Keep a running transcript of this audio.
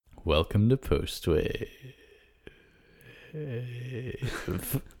Welcome to Postwave.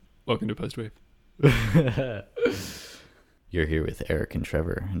 Welcome to Postwave. You're here with Eric and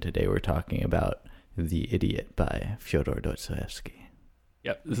Trevor, and today we're talking about The Idiot by Fyodor Dostoevsky.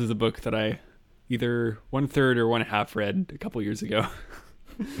 Yep, this is a book that I either 1/3 or 1/2 read a couple years ago.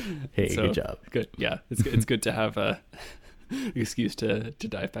 Hey, So, good job. Good, yeah, it's good to have a excuse to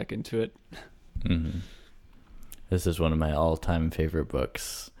dive back into it. Mm-hmm. This is one of my all-time favorite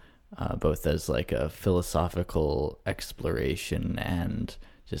books, both as like a philosophical exploration and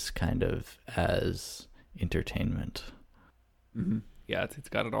just kind of as entertainment. Mm-hmm. Yeah, it's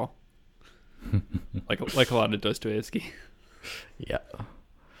got it all. like a lot of Dostoevsky. Yeah.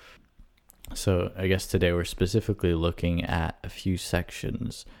 So I guess today we're specifically looking at a few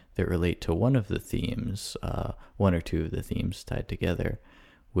sections that relate to one of the themes, one or two of the themes tied together,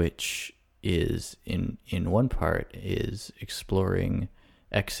 which is in one part is exploring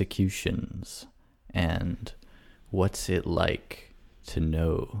executions and what's it like to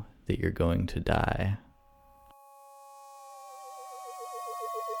know that you're going to die.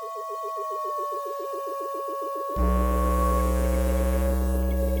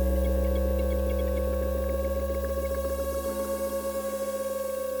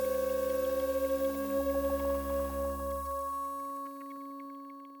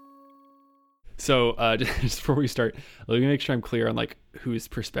 So just before we start, let me make sure I'm clear on like whose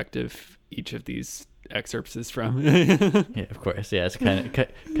perspective each of these excerpts is from. Yeah, of course. Yeah, it's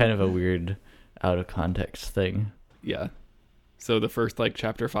kind of a weird out of context thing. Yeah. So the first like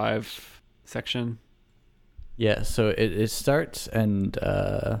chapter 5 section. Yeah, so it starts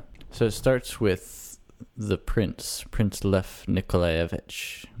so it starts with the Prince Lev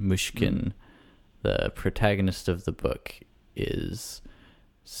Nikolaevich Mushkin, the protagonist of the book, is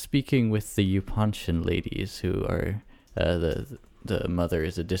speaking with the Yupanshin ladies, who are the mother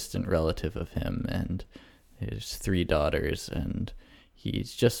is a distant relative of him, and his 3 daughters, and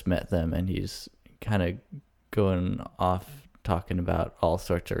he's just met them, and he's kind of going off talking about all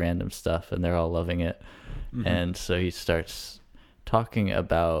sorts of random stuff, and they're all loving it. Mm-hmm. And so he starts talking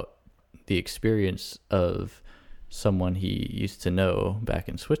about the experience of someone he used to know back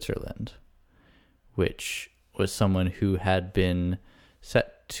in Switzerland, which was someone who had been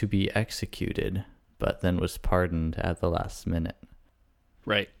set to be executed, but then was pardoned at the last minute.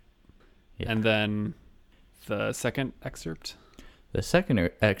 Right. Yeah. And then the second excerpt? The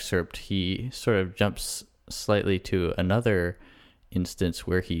second excerpt, he sort of jumps slightly to another instance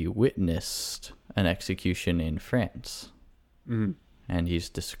where he witnessed an execution in France. Mm-hmm. And he's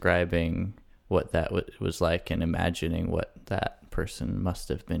describing what that was like and imagining what that person must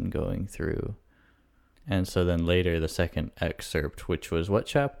have been going through. And so then later, the second excerpt, which was what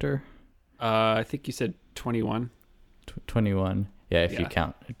chapter? I think you said 21. 21. Yeah, if Yeah. you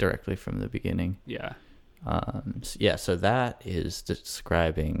count directly from the beginning. Yeah. So that is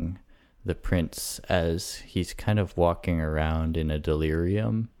describing the prince as he's kind of walking around in a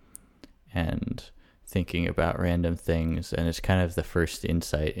delirium and thinking about random things. And it's kind of the first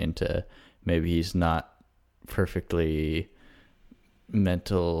insight into maybe he's not perfectly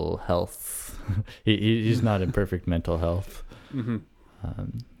mental health. He's not in perfect mental health. Mm-hmm.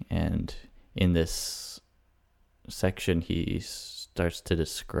 And in this section, he starts to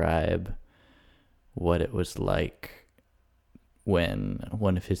describe what it was like when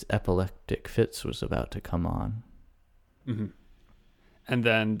one of his epileptic fits was about to come on. Mm-hmm. And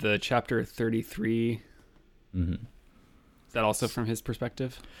then the chapter 33, Mm-hmm. is that also from his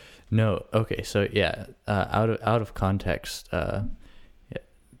perspective? No, okay, so yeah, out of context.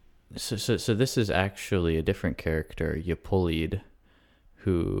 So this is actually a different character, Yapolid,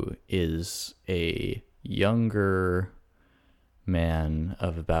 who is a younger man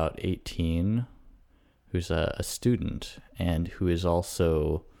of about 18, who's a student and who is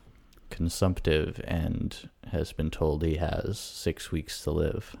also consumptive and has been told he has 6 weeks to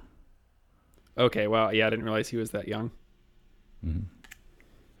live. Okay, wow, yeah, I didn't realize he was that young. Mm-hmm.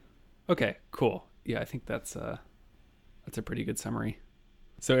 Okay, cool. Yeah, I think that's a pretty good summary.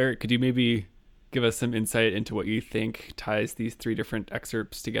 So Eric, could you maybe give us some insight into what you think ties these 3 different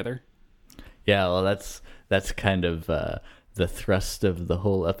excerpts together? Yeah, well, that's kind of the thrust of the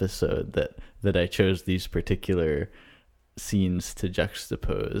whole episode, that I chose these particular scenes to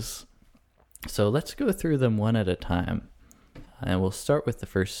juxtapose. So let's go through them one at a time. And we'll start with the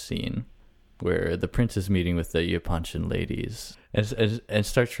first scene, where the prince is meeting with the Yupanshin ladies and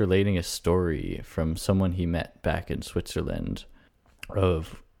starts relating a story from someone he met back in Switzerland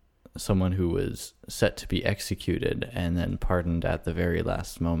of someone who was set to be executed and then pardoned at the very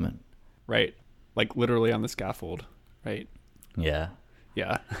last moment. Right. Like literally on the scaffold, right? Yeah.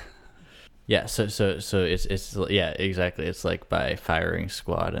 Yeah. Yeah, so it's yeah, exactly. It's like by firing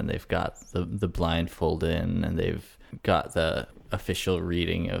squad, and they've got the blindfold in, and they've got the official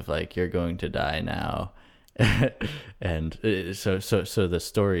reading of like, you're going to die now. And so the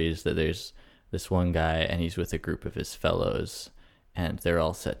story is that there's this one guy, and he's with a group of his fellows, and they're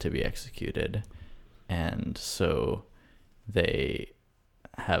all set to be executed. And so they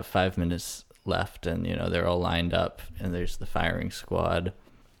have 5 minutes left, and they're all lined up, and there's the firing squad.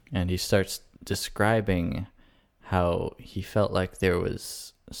 And he starts describing how he felt like there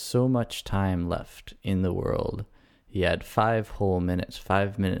was so much time left in the world. He had 5 whole minutes,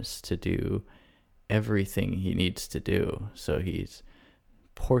 5 minutes to do everything he needs to do. So he's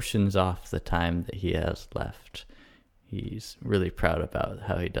portions off the time that he has left. He's really proud about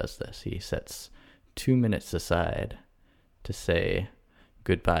how he does this. He sets 2 minutes aside to say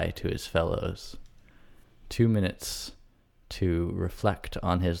goodbye to his fellows. 2 minutes to reflect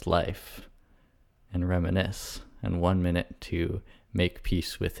on his life and reminisce, and 1 minute to make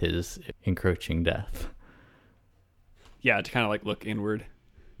peace with his encroaching death. Yeah, to kind of like look inward.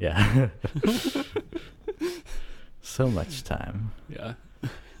 Yeah. So much time. Yeah.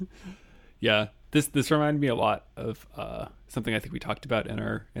 Yeah. This reminded me a lot of something I think we talked about in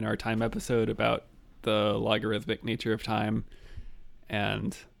our time episode about the logarithmic nature of time.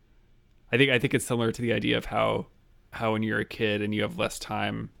 And I think it's similar to the idea of how when you're a kid and you have less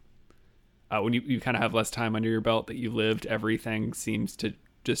time, when you kind of have less time under your belt that you lived, everything seems to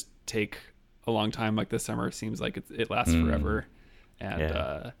just take a long time. Like the summer seems like it lasts forever.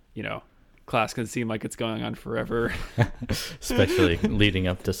 And, class can seem like it's going on forever. Especially leading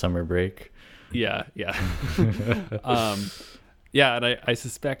up to summer break. Yeah. Yeah. And I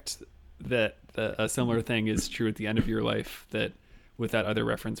suspect that a similar thing is true at the end of your life, that with that other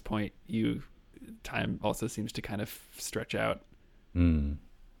reference point, time also seems to kind of stretch out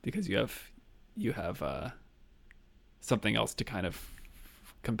because you have something else to kind of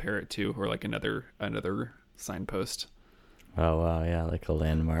compare it to, or like another signpost. Oh wow, yeah, like a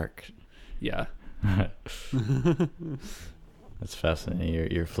landmark. Yeah. That's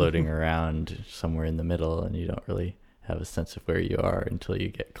fascinating. You're floating around somewhere in the middle, and you don't really have a sense of where you are until you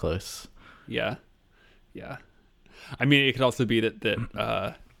get close. Yeah. I mean, it could also be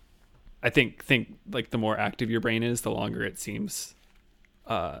that I think like the more active your brain is, the longer it seems,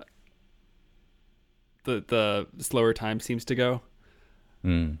 the slower time seems to go.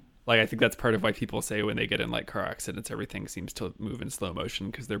 Like, I think that's part of why people say when they get in like car accidents, everything seems to move in slow motion,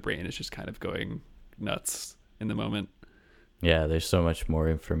 because their brain is just kind of going nuts in the moment. Yeah, there's so much more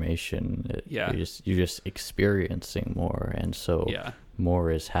information. Yeah. You're just experiencing more, and so more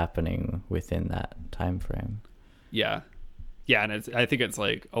is happening within that time frame. Yeah, and I think it's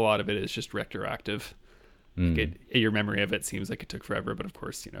like a lot of it is just retroactive. Like your memory of it seems like it took forever, but of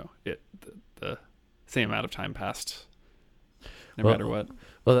course, the same amount of time passed no matter what.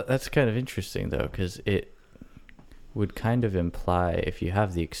 Well, that's kind of interesting though, because it would kind of imply, if you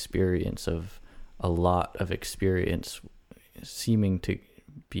have the experience of a lot of experience seeming to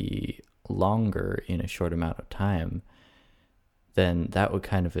be longer in a short amount of time, then that would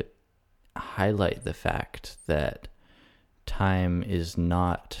kind of highlight the fact that time is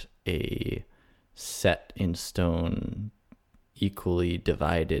not a set in stone, equally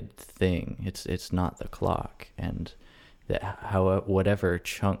divided thing. It's not the clock, and that whatever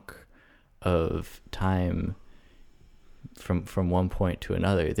chunk of time from one point to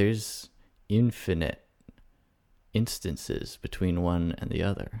another, there's infinite instances between one and the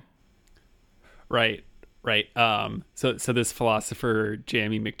other. Right. So this philosopher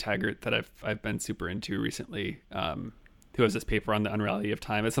J.M.E. McTaggart that I've been super into recently, who has this paper on the unreality of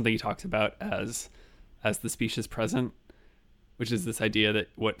time. It's something he talks about as the specious present, which is this idea that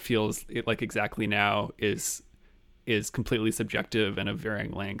what feels like exactly now is completely subjective and of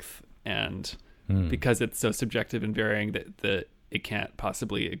varying length, and because it's so subjective and varying, that it can't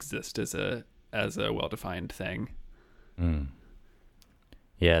possibly exist as a well-defined thing.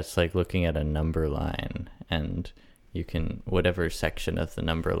 Yeah, it's like looking at a number line, and you can, whatever section of the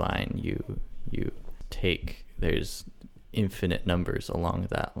number line you take, there's infinite numbers along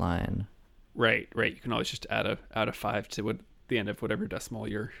that line. Right. You can always just add a 5 to the end of whatever decimal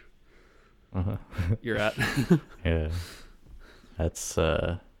you're at. Yeah, that's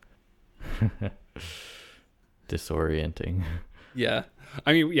disorienting. Yeah,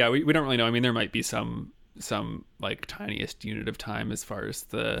 I mean, we don't really know. I mean, there might be some like tiniest unit of time as far as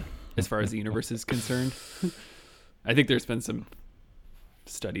the universe is concerned. I think there's been some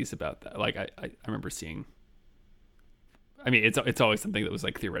studies about that. Like I remember seeing. I mean, it's always something that was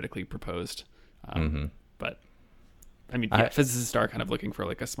like theoretically proposed, but I mean, yeah, physicists are kind of looking for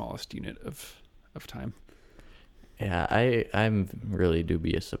like a smallest unit of time. Yeah, I'm really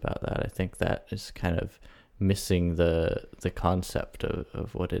dubious about that. I think that is kind of missing the concept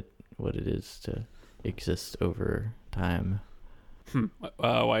of what it is to exist over time.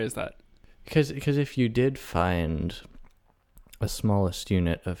 Why is that? Because if you did find a smallest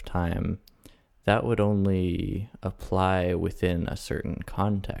unit of time, that would only apply within a certain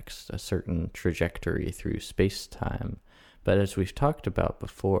context, a certain trajectory through space-time. But as we've talked about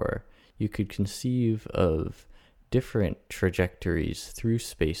before, you could conceive of different trajectories through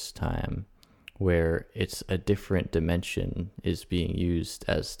space-time where it's a different dimension is being used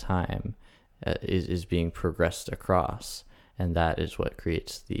as time, is being progressed across, and that is what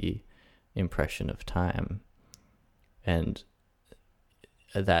creates the impression of time. And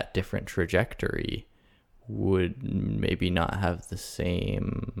that different trajectory would maybe not have the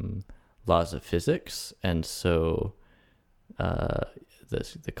same laws of physics, and so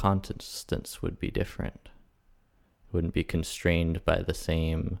the constants would be different. Wouldn't be constrained by the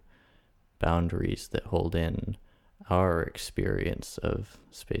same boundaries that hold in our experience of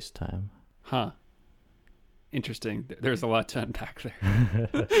space-time. Huh. Interesting. There's a lot to unpack there.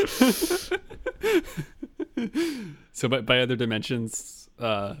 So by other dimensions,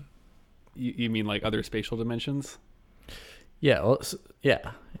 you mean like other spatial dimensions? Yeah, well,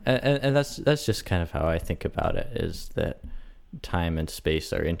 yeah. And that's just kind of how I think about it, is that time and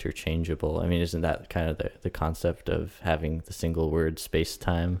space are interchangeable. I mean, isn't that kind of the concept of having the single word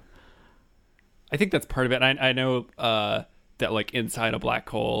space-time? I think that's part of it. I know that like inside a black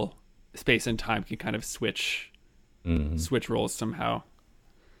hole, space and time can kind of switch roles somehow.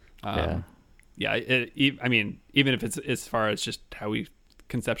 I mean, even if it's as far as just how we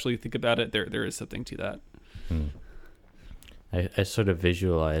conceptually think about it, there is something to that. I sort of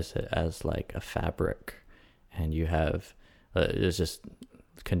visualize it as like a fabric, and you have let's just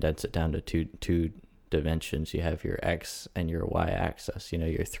condense it down to two dimensions. You have your x and your y axis,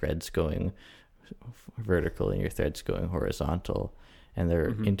 your threads going vertical and your threads going horizontal, and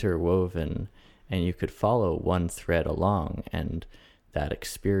they're interwoven, and you could follow one thread along, and that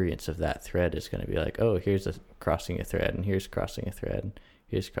experience of that thread is going to be like, oh, here's crossing a thread, and here's crossing a thread,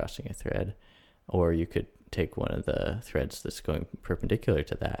 here's crossing a thread. Or you could take one of the threads that's going perpendicular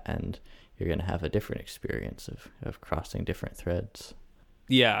to that, and you're going to have a different experience of crossing different threads.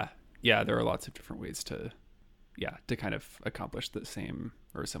 Yeah, there are lots of different ways to kind of accomplish the same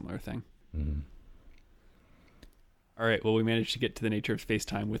or similar thing. All right, well, we managed to get to the nature of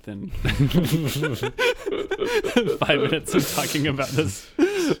space-time within 5 minutes of talking about this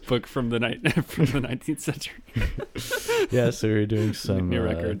book from the 19th century. Yeah, so we're doing some near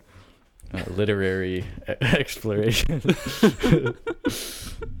record literary exploration.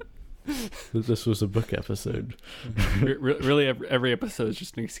 This was a book episode. Really, every episode is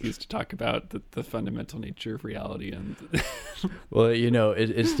just an excuse to talk about the fundamental nature of reality. And well,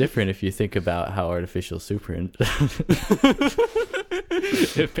 it's different if you think about how artificial if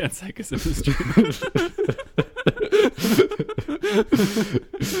panpsychism is true.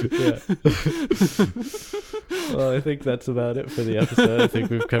 Yeah. Well, I think that's about it for the episode. I think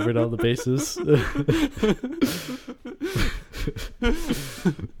we've covered all the bases.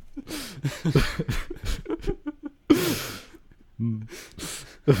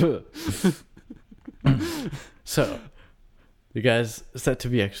 So, the guy's set to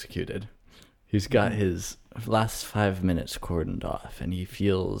be executed. He's got his last 5 minutes cordoned off, and he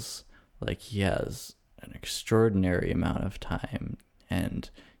feels like he has an extraordinary amount of time, and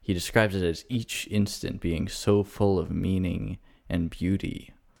he describes it as each instant being so full of meaning and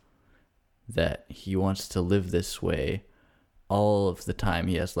beauty that he wants to live this way all of the time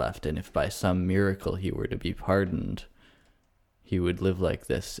he has left, and if by some miracle he were to be pardoned, he would live like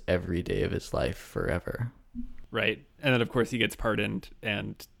this every day of his life forever. Right. And then, of course, he gets pardoned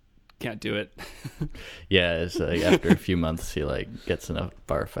and can't do it. Yeah, it's like after a few months, he gets in a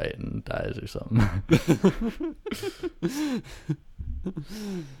bar fight and dies or something.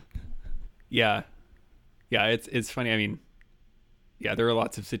 Yeah, it's funny. I mean, yeah, there are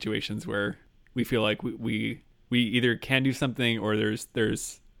lots of situations where we feel like we either can do something, or there's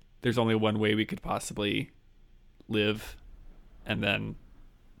only one way we could possibly live, and then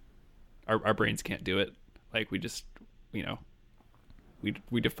our brains can't do it. Like we just, we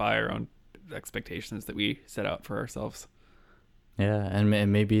defy our own expectations that we set out for ourselves. Yeah, and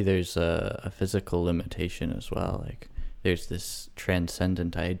maybe there's a physical limitation as well. Like there's this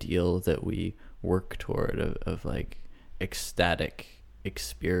transcendent ideal that we work toward of like ecstatic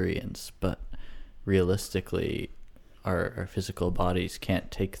experience, but realistically our physical bodies can't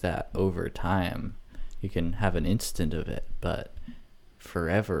take that over time. You can have an instant of it, but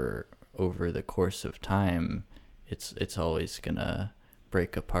forever over the course of time, it's always gonna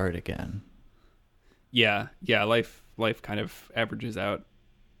break apart again. Yeah, life kind of averages out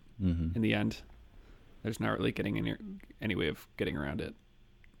Mm-hmm. in the end. There's not really getting any way of getting around it.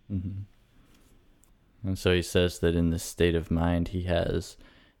 Mm-hmm. And so he says that in this state of mind, he has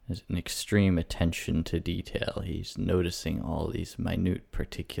an extreme attention to detail. He's noticing all these minute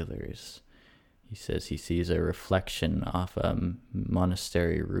particulars. He says he sees a reflection off a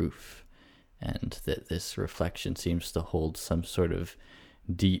monastery roof, and that this reflection seems to hold some sort of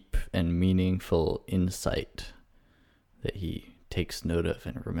deep and meaningful insight that he takes note of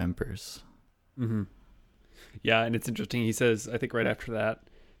and remembers. Mm-hmm. Yeah, and it's interesting. He says, I think right after that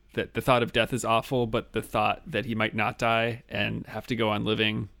the thought of death is awful, but the thought that he might not die and have to go on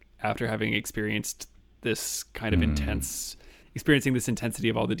living after having experienced this kind of experiencing this intensity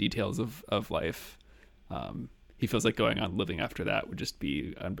of all the details of life, he feels like going on living after that would just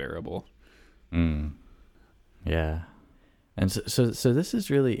be unbearable. Yeah. And so this is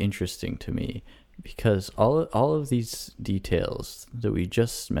really interesting to me, because all of these details that we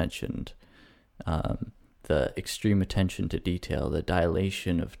just mentioned, the extreme attention to detail, the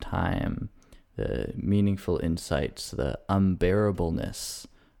dilation of time, the meaningful insights, the unbearableness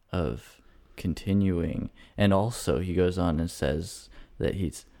of continuing, and also he goes on and says that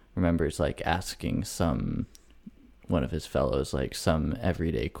he remembers like asking one of his fellows like some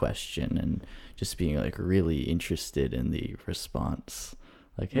everyday question and just being like really interested in the response,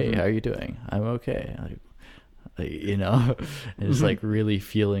 like, hey, how are you doing? I'm okay. And it's like really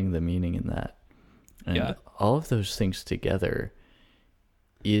feeling the meaning in that. And all of those things together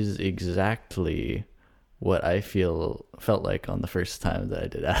is exactly what I felt like on the first time that I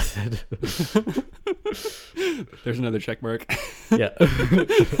did acid. There's another check mark. Yeah.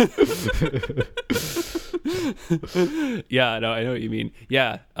 Yeah, no, I know what you mean.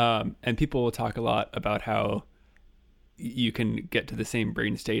 Yeah, and people will talk a lot about how you can get to the same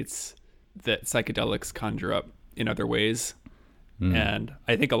brain states that psychedelics conjure up in other ways. And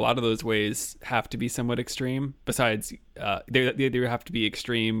I think a lot of those ways have to be somewhat extreme. Besides, they either have to be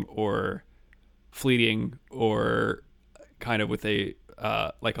extreme or fleeting, or kind of with a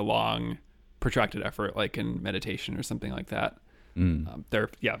like a long, protracted effort, like in meditation or something like that. They're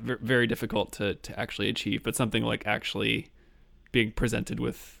very difficult to actually achieve. But something like actually being presented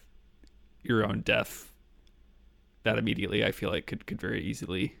with your own death, that immediately I feel like could very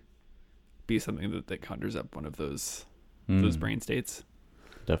easily be something that conjures up one of those brain states.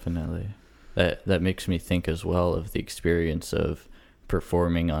 Definitely. That makes me think as well of the experience of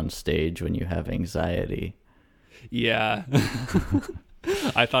performing on stage when you have anxiety. Yeah.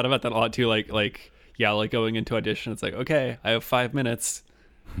 I thought about that a lot too. Like going into audition, it's like, okay, I have 5 minutes.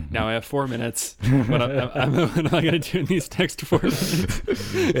 Now I have 4 minutes. What am I going to do in these next 4 minutes?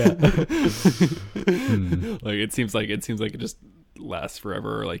 Yeah. Like it seems like it just lasts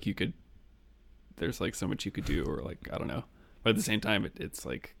forever. Or like there's like so much you could do, or like, I don't know. But at the same time, it's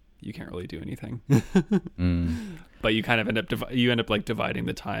like you can't really do anything. But you kind of end up like dividing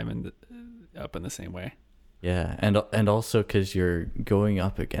the time and up in the same way. Yeah, and also because you're going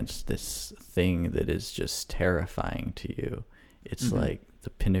up against this thing that is just terrifying to you. It's like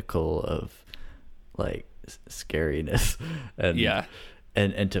the pinnacle of like scariness,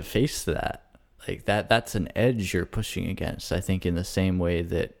 and to face that, like that's an edge you're pushing against. I think in the same way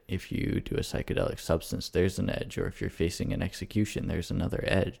that if you do a psychedelic substance, there's an edge, or if you're facing an execution, there's another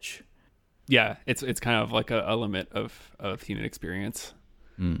edge. Yeah, it's kind of like a limit of human experience.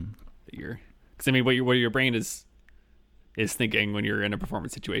 Because I mean, what your brain is thinking when you're in a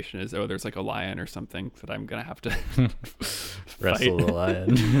performance situation is, oh, there's like a lion or something that I'm gonna have to wrestle the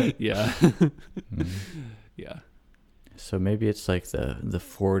lion. Yeah. Yeah. So maybe it's like the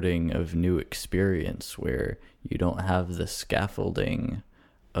fording of new experience, where you don't have the scaffolding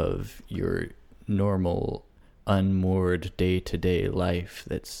of your normal unmoored day-to-day life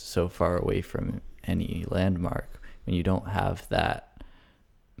that's so far away from any landmark. When you don't have that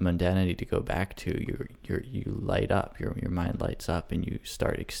mundanity to go back to, you light up, your mind lights up, and you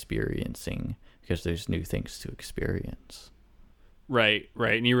start experiencing, because there's new things to experience. Right.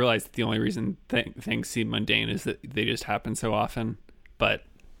 And you realize that the only reason things seem mundane is that they just happen so often. But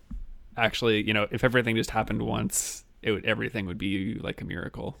actually, if everything just happened once, everything would be like a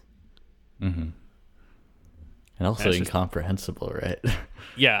miracle. Mm-hmm. And also incomprehensible, right?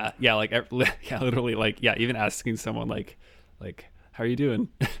 Yeah, literally, like, even asking someone like, how are you doing?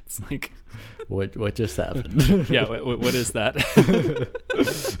 It's like, what just happened? Yeah, what is that?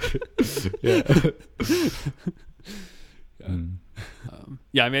 Yeah. Yeah.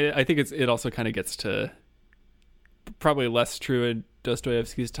 Yeah, I mean, I think it also kind of gets to probably less true in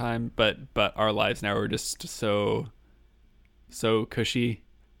Dostoevsky's time, but our lives now are just so cushy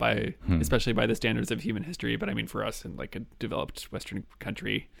by especially by the standards of human history. But I mean, for us in like a developed Western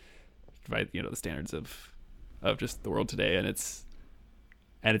country, by the standards of just the world today, and it's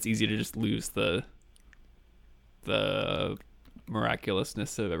easy to just lose the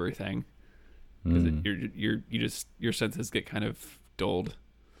miraculousness of everything because your senses get kind of dulled.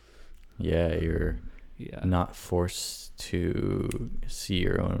 Yeah, you're not forced to see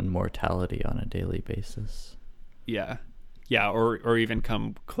your own mortality on a daily basis. Yeah, or even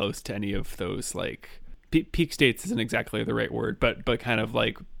come close to any of those like peak states isn't exactly the right word, but kind of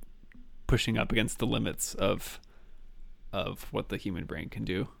like pushing up against the limits of what the human brain can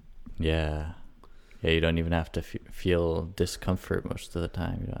do. Yeah, you don't even have to feel discomfort most of the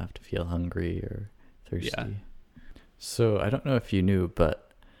time. You don't have to feel hungry or thirsty. Yeah. So I don't know if you knew,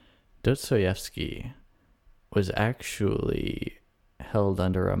 but Dostoevsky was actually held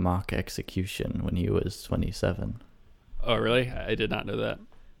under a mock execution when he was 27. Oh, really? I did not know that.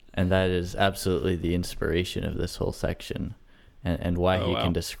 And that is absolutely the inspiration of this whole section. And why he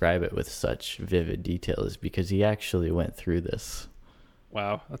can describe it with such vivid detail is because he actually went through this.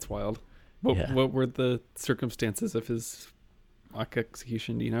 Wow, that's wild. What were the circumstances of his mock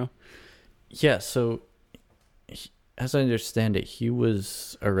execution, do you know? Yeah, so as I understand it, he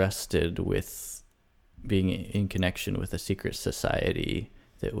was arrested with being in connection with a secret society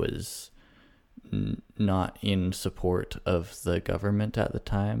that was not in support of the government at the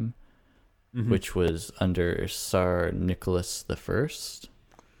time, which was under Tsar Nicholas I.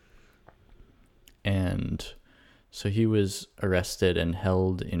 And so he was arrested and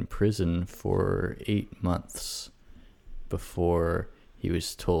held in prison for 8 months before he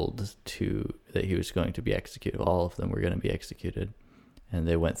was told that he was going to be executed. All of them were going to be executed. And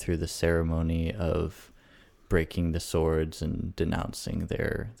they went through the ceremony of breaking the swords and denouncing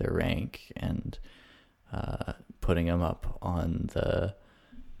their rank and putting them up on the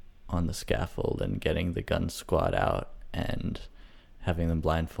scaffold and getting the gun squad out and having them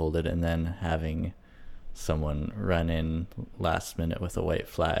blindfolded and then having someone run in last minute with a white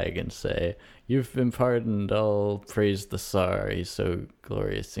flag and say, "You've been pardoned, all praise the Tsar, he's so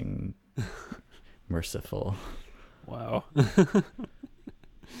glorious and merciful." Wow.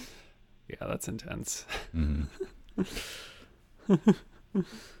 Yeah, that's intense. Mm-hmm.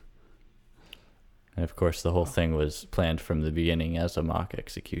 And of course, the whole thing was planned from the beginning as a mock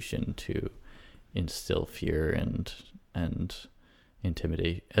execution to instill fear and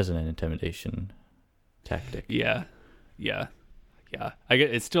intimidate as an intimidation tactic. Yeah. I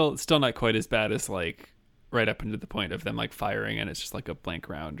get it's still not quite as bad as like right up into the point of them like firing and it's just like a blank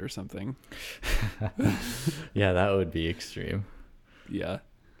round or something. Yeah, that would be extreme. Yeah.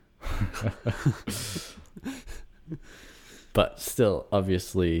 But still,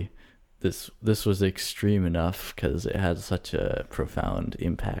 obviously, this was extreme enough because it had such a profound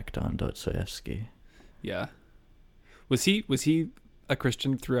impact on Dostoevsky. Yeah. Was he a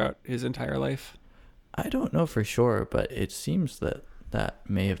Christian throughout his entire life? I don't know for sure, but it seems that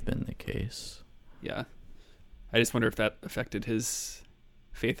may have been the case. Yeah. I just wonder if that affected his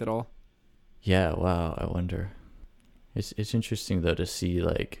faith at all. Yeah, wow, I wonder. It's interesting, though, to see,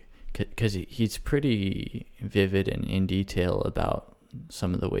 like, because he's pretty vivid and in detail about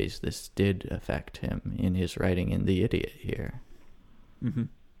some of the ways this did affect him in his writing in The Idiot here. Mm-hmm.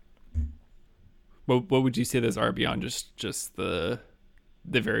 What would you say those are beyond just the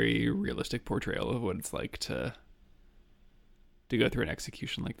very realistic portrayal of what it's like to go through an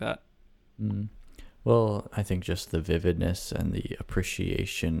execution like that? Well, I think just the vividness and the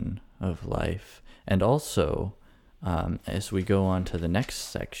appreciation of life. And also, as we go on to the next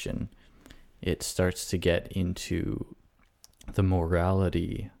section, it starts to get into the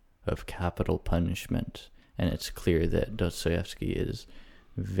morality of capital punishment. And it's clear that Dostoevsky is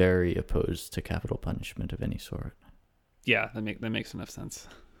very opposed to capital punishment of any sort. Yeah, that makes enough sense.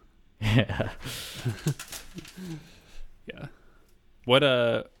 Yeah. Yeah.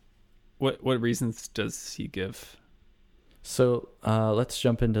 What reasons does he give? So let's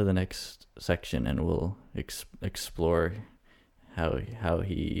jump into the next section and we'll explore how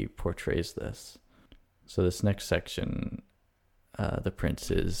he portrays this. So this next section, the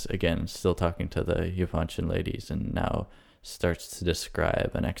prince is again still talking to the Yuvanchin ladies and now starts to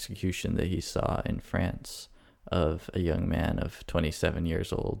describe an execution that he saw in France of a young man of 27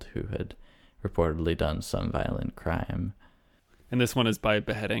 years old who had reportedly done some violent crime. And this one is by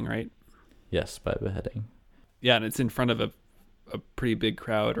beheading, right? Yes, by beheading. Yeah, and it's in front of a pretty big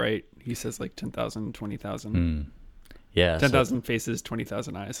crowd, right? He says like 10,000, 20,000. Yeah. 10,000 faces,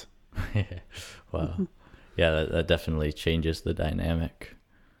 20,000 eyes. Wow. Yeah, that definitely changes the dynamic.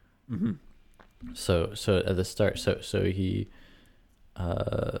 Mm-hmm. So at the start, so he,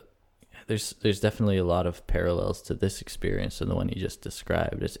 there's definitely a lot of parallels to this experience and the one he just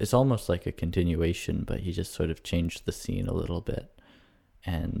described. It's almost like a continuation, but he just sort of changed the scene a little bit,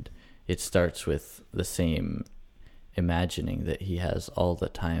 and it starts with the same imagining that he has all the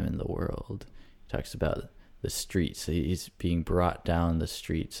time in the world. He talks about the streets. He's being brought down the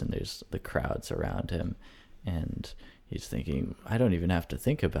streets, and there's the crowds around him, and he's thinking, I don't even have to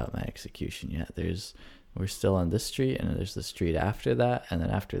think about my execution yet. We're still on this street, and there's the street after that, and then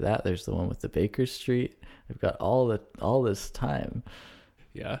after that there's the one with the Baker Street. I've got all this time.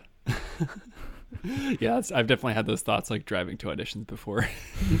 Yeah. Yeah, I've definitely had those thoughts like driving to auditions before.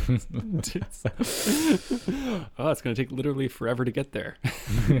 Oh, it's going to take literally forever to get there.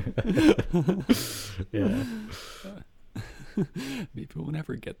 Yeah. Maybe we'll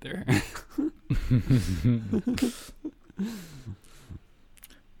never get there.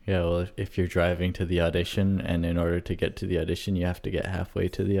 Yeah, well, if you're driving to the audition, and in order to get to the audition, you have to get halfway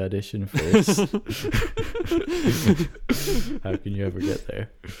to the audition first. How can you ever get there?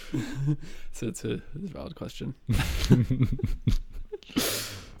 So it's a valid question.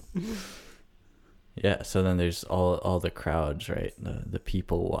 Yeah, so then there's all the crowds, right? The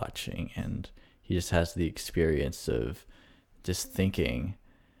people watching, and he just has the experience of just thinking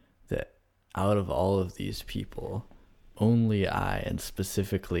that out of all of these people, only I, and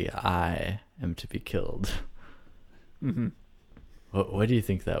specifically I, am to be killed. Mm-hmm. What do you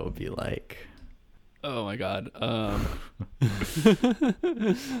think that would be like? Oh my God. I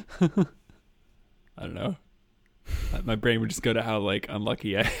don't know. My brain would just go to how like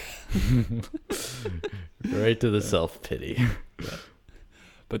unlucky I am. Right to the self-pity. Yeah.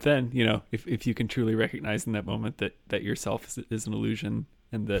 But then, you know, if you can truly recognize in that moment that yourself is an illusion,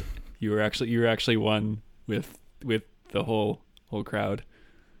 and that you're actually one with the whole crowd,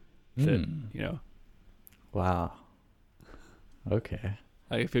 that you know. Wow. Okay.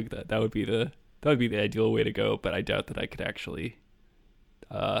 I think that would be the ideal way to go, but I doubt that I could actually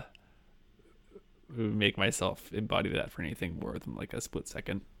make myself embody that for anything more than like a split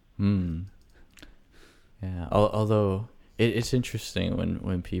second. Yeah. Although it's interesting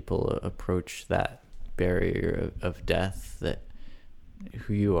when people approach that barrier of death, that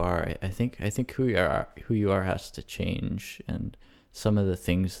who you are, I think who you are has to change, and some of the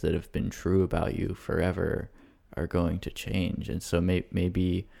things that have been true about you forever are going to change. And so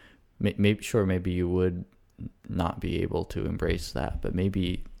maybe you would not be able to embrace that, but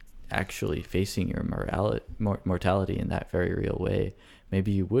maybe actually facing your mortality in that very real way,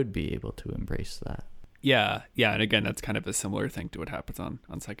 maybe you would be able to embrace that. Yeah, and again, that's kind of a similar thing to what happens on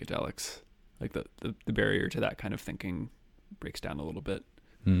psychedelics. Like the barrier to that kind of thinking breaks down a little bit.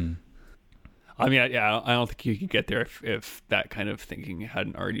 I mean, I don't think you could get there if that kind of thinking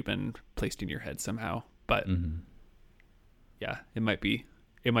hadn't already been placed in your head somehow. But yeah, it might be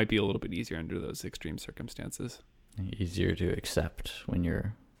a little bit easier under those extreme circumstances. Easier to accept when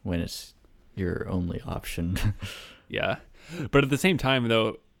it's your only option. Yeah, but at the same time,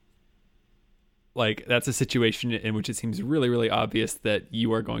 though, like that's a situation in which it seems really, really obvious that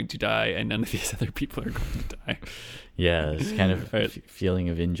you are going to die and none of these other people are going to die. Yeah, it's kind of a feeling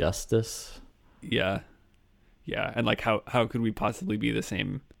of injustice. Yeah, and like how could we possibly be the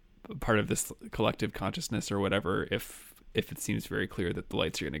same part of this collective consciousness or whatever if it seems very clear that the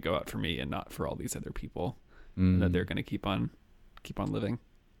lights are going to go out for me and not for all these other people, and that they're going to keep on living.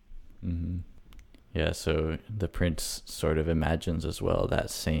 Yeah, so the prince sort of imagines as well that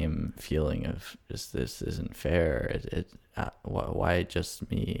same feeling of just this isn't fair. Why just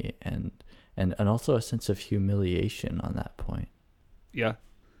me? And also a sense of humiliation on that point. Yeah.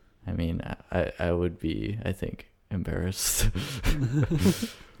 I mean, I would be, I think, embarrassed.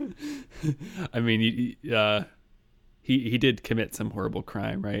 I mean, he did commit some horrible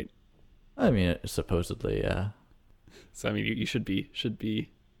crime, right? I mean, supposedly, yeah. So I mean, you should be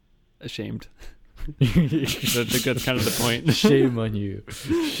ashamed. That's kind of the point. Shame on you.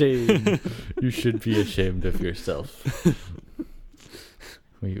 Shame. You should be ashamed of yourself.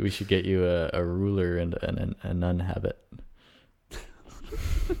 We should get you a ruler and a nun habit.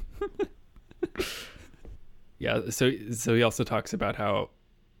 Yeah, so he also talks about how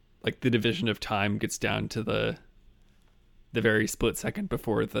like the division of time gets down to the very split second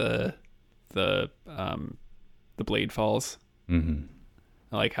before the blade falls.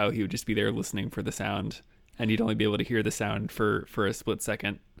 Like how he would just be there listening for the sound, and he'd only be able to hear the sound for a split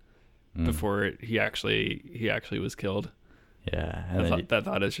second before he actually was killed. Yeah, and that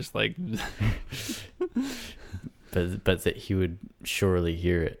thought is just like but that he would surely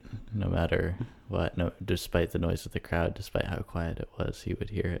hear it no matter what. No, despite the noise of the crowd, despite how quiet it was, he would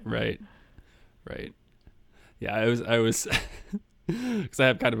hear it. Right. Yeah, I was because I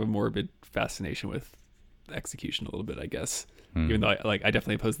have kind of a morbid fascination with execution a little bit, I guess. Even though I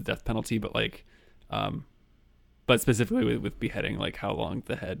definitely oppose the death penalty, but but specifically with beheading, like how long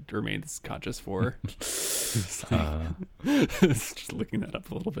the head remains conscious for. Just looking that up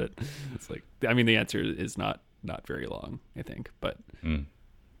a little bit. It's like, I mean, the answer is not very long, I think, but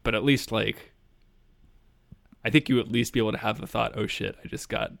at least I think you at least be able to have the thought, oh shit, I just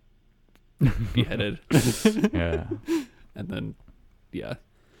got beheaded. Yeah. And then, yeah.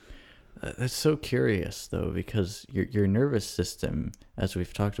 That's so curious though, because your nervous system, as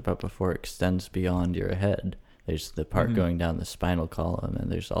we've talked about before, extends beyond your head. There's the part going down the spinal column,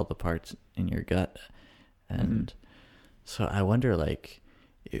 and there's all the parts in your gut. And so I wonder,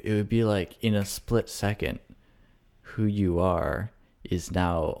 it would be like in a split second, who you are is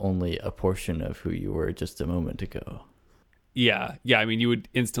now only a portion of who you were just a moment ago. Yeah. I mean, you would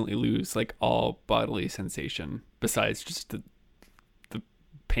instantly lose all bodily sensation besides just the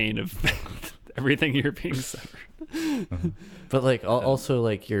pain of everything you're being severed. But also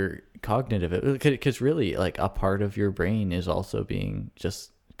your cognitive, because really a part of your brain is also being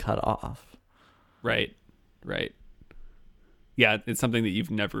just cut off. Right. Yeah, it's something that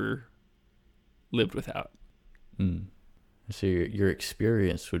you've never lived without. So your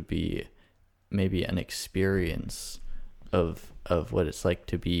experience would be maybe an experience of what it's like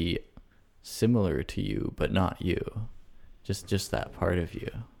to be similar to you but not you, just that part of you.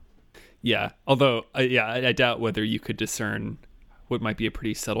 Yeah, although I doubt whether you could discern what might be a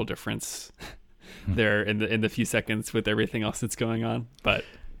pretty subtle difference there in the few seconds with everything else that's going on, but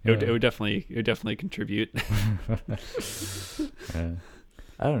it would definitely contribute.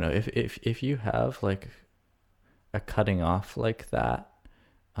 I don't know if you have a cutting off like that.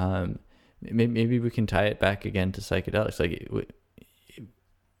 Maybe we can tie it back again to psychedelics.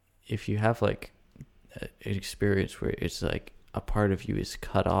 If you have an experience where it's a part of you is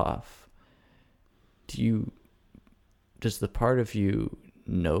cut off, does the part of you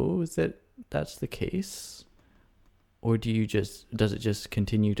know that that's the case, or does it just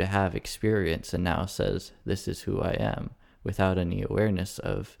continue to have experience and now says this is who I am without any awareness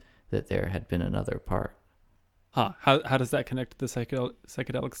of that there had been another part? How does that connect to the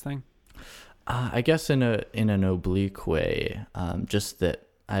psychedelics thing? I guess in an oblique way, just that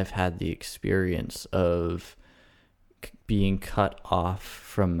I've had the experience of being cut off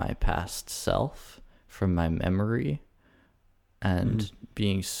from my past self, from my memory, and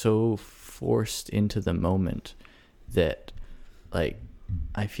being so forced into the moment that I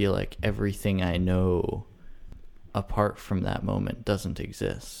feel like everything I know apart from that moment doesn't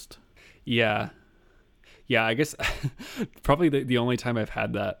exist. Yeah, I guess probably the only time I've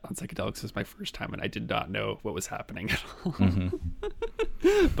had that on psychedelics was my first time, and I did not know what was happening at all.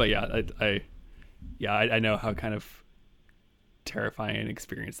 But I know how kind of terrifying an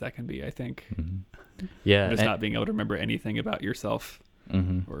experience that can be, I think. Yeah. Just not being able to remember anything about yourself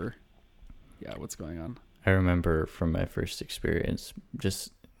or what's going on. I remember from my first experience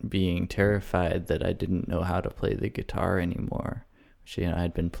just being terrified that I didn't know how to play the guitar anymore, which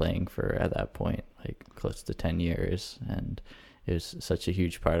I'd been playing for, at that point, close to 10 years, and it was such a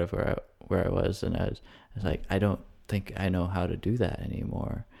huge part of where I was, and I was like, I don't think I know how to do that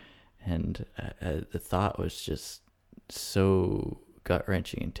anymore. And the thought was just so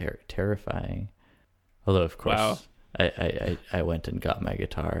gut-wrenching and terrifying. Although, of course, wow. I went and got my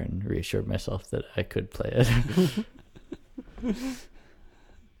guitar and reassured myself that I could play it.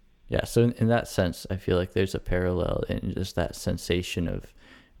 Yeah, so in that sense, I feel like there's a parallel in just that sensation of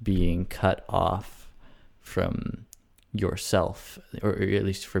being cut off from yourself, or at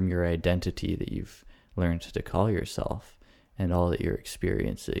least from your identity that you've learned to call yourself, and all that you're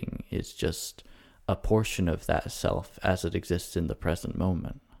experiencing is just a portion of that self as it exists in the present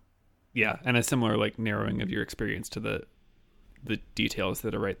moment. Yeah, and a similar narrowing of your experience to the details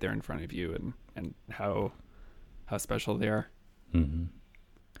that are right there in front of you, and how special they are. Mm-hmm.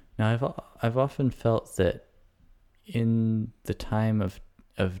 Now, I've often felt that in the time of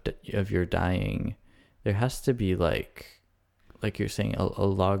your dying, there has to be like you're saying a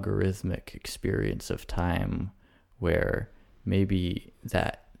logarithmic experience of time, where maybe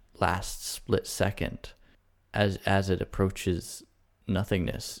that last split second, as it approaches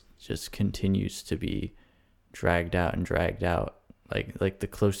nothingness, just continues to be dragged out and dragged out. Like the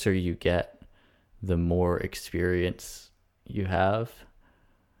closer you get, the more experience you have.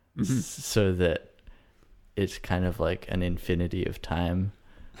 So that it's kind of like an infinity of time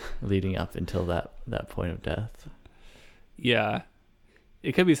leading up until that point of death. Yeah,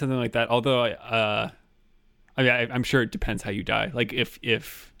 it could be something like that. Although, I mean, I'm sure it depends how you die. Like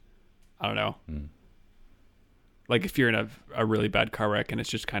if I don't know, like if you're in a really bad car wreck and it's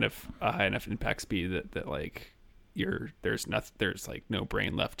just kind of a high enough impact speed that like there's like no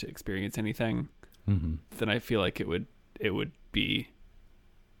brain left to experience anything, then I feel like it would be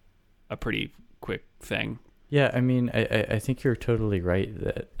a pretty quick thing. Yeah, I mean, I think you're totally right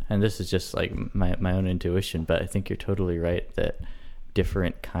that, and this is just like my own intuition, but I think you're totally right that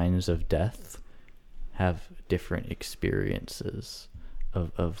different kinds of death have different experiences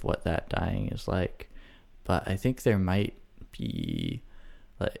of what that dying is like. But I think there might be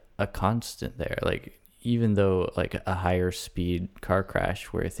like a constant there. Like, even though like a higher speed car crash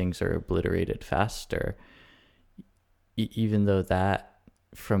where things are obliterated faster, even though that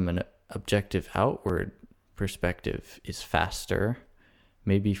from an objective outward perspective is faster,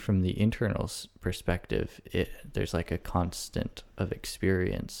 maybe from the internal perspective there's like a constant of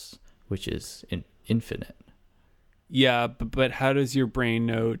experience which is infinite. Yeah, but how does your brain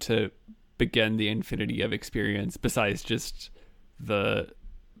know to begin the infinity of experience besides just the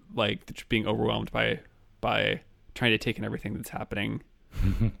like being overwhelmed by trying to take in everything that's happening?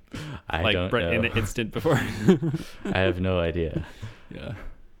 I like don't know. In the instant before. I have no idea. Yeah,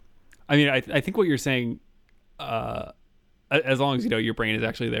 I mean, I think what you're saying, as long as you know your brain is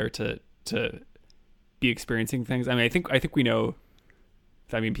actually there to be experiencing things. I mean, I think we know.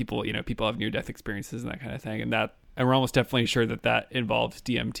 I mean, people have near death experiences and that kind of thing, and we're almost definitely sure that involves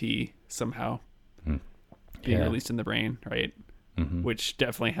DMT somehow being released in the brain, right? Mm-hmm. Which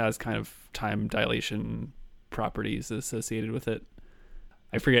definitely has kind of time dilation properties associated with it.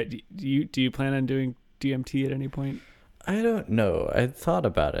 I forget. Do you plan on doing DMT at any point? I don't know. I thought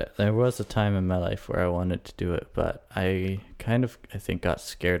about it. There was a time in my life where I wanted to do it, but I think got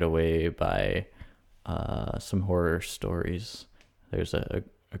scared away by some horror stories. There's a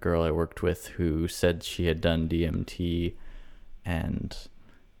girl I worked with who said she had done DMT, and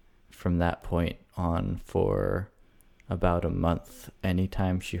from that point on for about a month,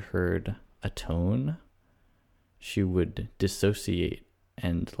 anytime she heard a tone, she would dissociate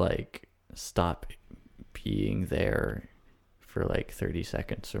and like stop being there for like 30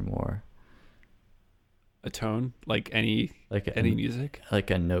 seconds or more. A tone? Like any music? Like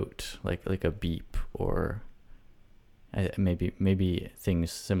a note, like a beep, or maybe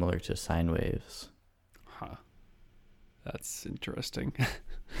things similar to sine waves. Huh. That's interesting.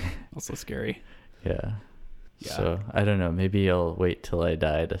 Also scary. Yeah. So I don't know. Maybe I'll wait till I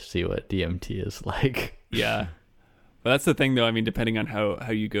die to see what DMT is like. Yeah. But that's the thing, though. I mean, depending on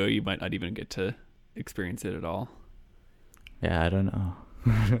how you go, you might not even get to experience it at all. Yeah, I don't know.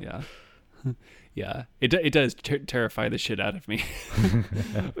 Yeah. Yeah. It does terrify the shit out of me.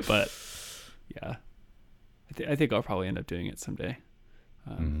 But yeah. I think I'll probably end up doing it someday.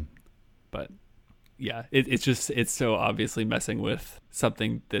 But yeah, it's so obviously messing with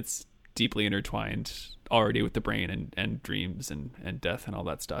something that's deeply intertwined already with the brain and dreams and death and all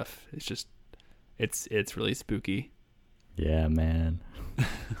that stuff. It's just, it's really spooky. Yeah, man.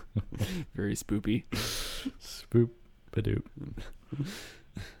 Very spoopy. Spoop-a-doop.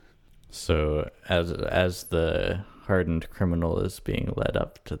 So as the hardened criminal is being led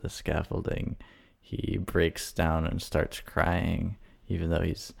up to the scaffolding, he breaks down and starts crying, even though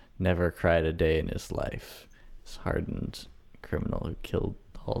he's never cried a day in his life. This hardened criminal who killed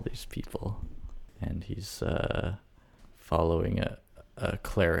all these people. And he's following a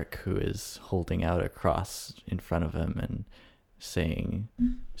cleric who is holding out a cross in front of him and saying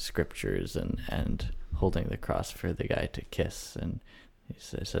scriptures and holding the cross for the guy to kiss. And he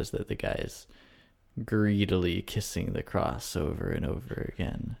says that the guy is greedily kissing the cross over and over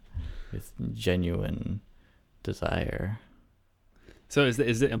again with genuine desire. So is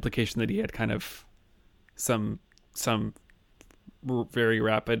the implication that he had kind of some very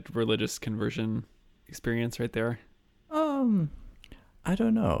rapid religious conversion experience right there? I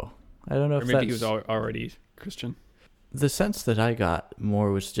don't know. Or if maybe he was already Christian. The sense that I got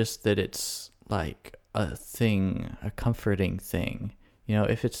more was just that it's like a comforting thing. You know,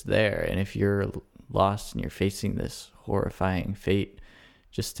 if it's there and if you're lost and you're facing this horrifying fate,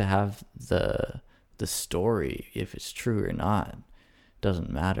 just to have the story, if it's true or not,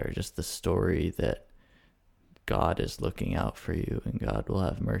 doesn't matter. Just the story that God is looking out for you and God will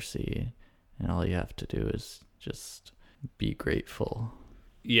have mercy, and all you have to do is just be grateful.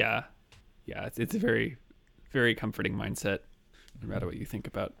 Yeah. It's a very, very comforting mindset, no matter what you think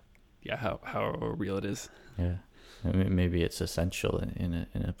about, how real it is. Yeah, I mean, maybe it's essential in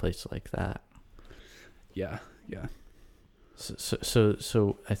a place like that. Yeah.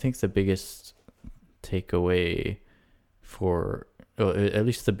 So I think the biggest takeaway for, well, at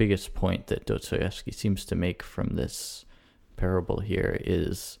least the biggest point that Dostoevsky seems to make from this parable here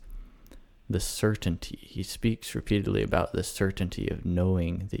is the certainty. He speaks repeatedly about the certainty of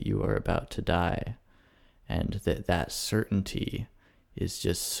knowing that you are about to die, and that certainty is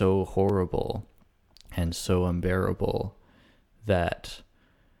just so horrible and so unbearable that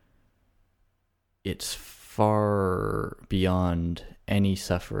it's far beyond any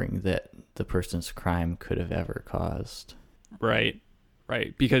suffering that the person's crime could have ever caused. Right.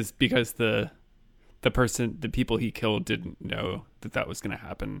 Because the people he killed didn't know that was going to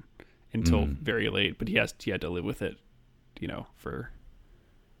happen until very late, but he had to live with it,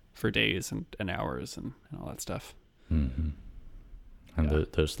 for days and hours and all that stuff. Mm-hmm. And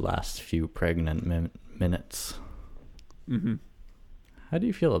those last few pregnant minutes. Mm-hmm. How do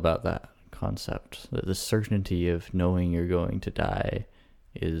you feel about that concept, that the certainty of knowing you're going to die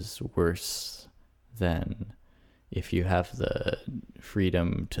is worse than if you have the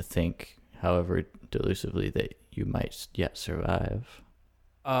freedom to think, however delusively, that you might yet survive?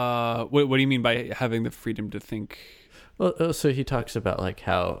 What do you mean by having the freedom to think? Well, so he talks about like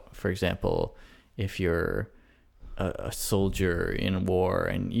how, for example, if you're a soldier in war,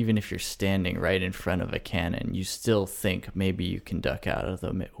 and even if you're standing right in front of a cannon, you still think maybe you can duck out of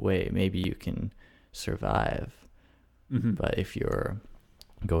the way, maybe you can survive. Mm-hmm. But if you're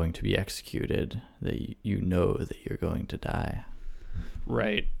going to be executed, that you know that you're going to die.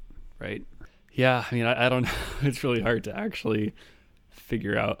 Right. Yeah, I mean, I don't know. It's really hard to actually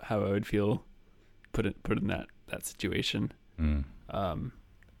figure out how I would feel put in that situation.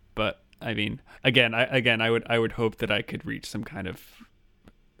 But I mean, again, I would hope that I could reach some kind of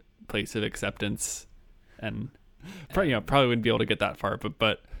place of acceptance, and probably wouldn't be able to get that far,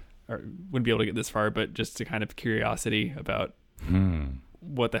 but wouldn't be able to get this far, but just a kind of curiosity about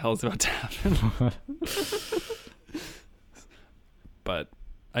what the hell is about to happen. But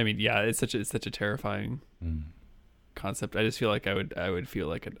I mean, yeah, it's such a terrifying concept. I just feel like I would feel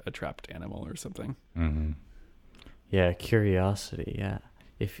like a trapped animal or something. Mm-hmm. Yeah, curiosity. Yeah.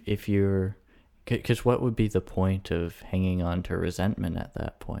 If you're, because what would be the point of hanging on to resentment at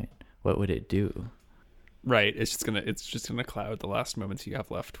that point? What would it do? Right. It's just gonna cloud the last moments you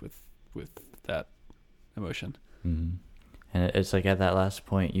have left with that emotion. Mm-hmm. And it's like at that last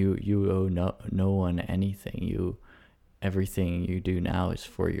point, you owe no one anything. Everything you do now is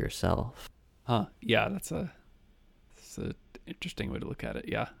for yourself. Huh. Yeah, that's a interesting way to look at it.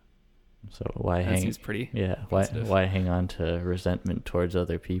 Yeah. So why hang? Seems pretty. Yeah. Why hang on to resentment towards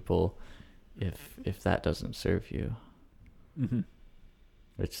other people if that doesn't serve you? Mm-hmm.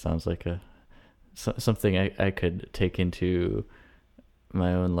 Which sounds like something I could take into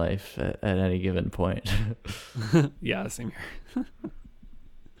my own life at any given point. Yeah, same here.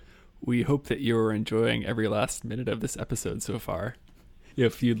 We hope that you're enjoying every last minute of this episode so far.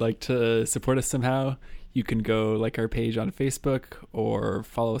 If you'd like to support us somehow, you can go like our page on Facebook, or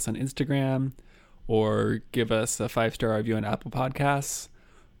follow us on Instagram, or give us a 5-star review on Apple Podcasts,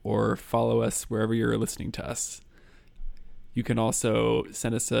 or follow us wherever you're listening to us. You can also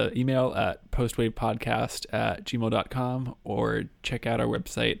send us an email at postwavepodcast@gmail.com, or check out our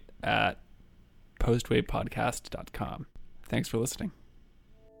website at postwavepodcast.com. Thanks for listening.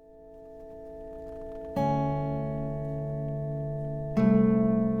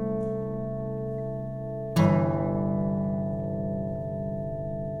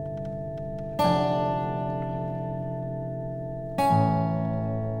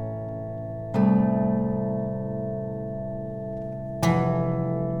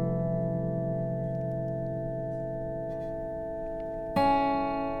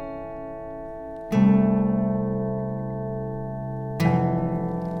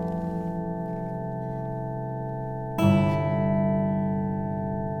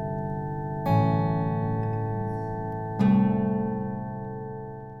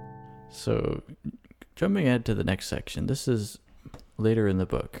 So, jumping ahead to the next section, this is later in the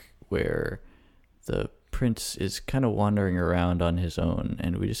book where the prince is kind of wandering around on his own,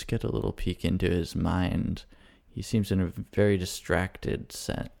 and we just get a little peek into his mind. He seems in a very distracted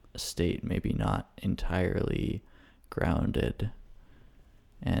state, maybe not entirely grounded,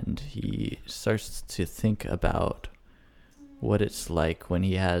 and he starts to think about what it's like when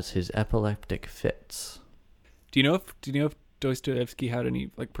he has his epileptic fits. Do you know if Dostoevsky had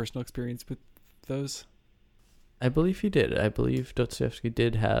any personal experience with those? I believe he did. I believe Dostoevsky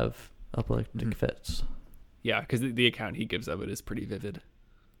did have epileptic fits. Yeah, because the account he gives of it is pretty vivid.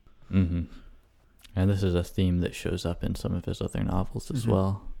 Mm-hmm. And this is a theme that shows up in some of his other novels as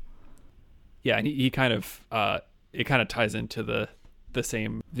well. Yeah, and he kind of it kind of ties into the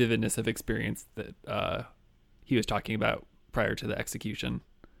same vividness of experience that he was talking about prior to the execution,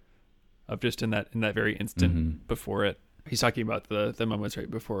 of just in that very instant before it. He's talking about the moments right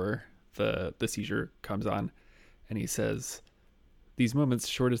before the seizure comes on, and he says, "These moments,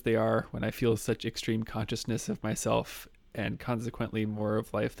 short as they are, when I feel such extreme consciousness of myself and consequently more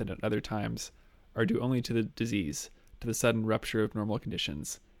of life than at other times, are due only to the disease, to the sudden rupture of normal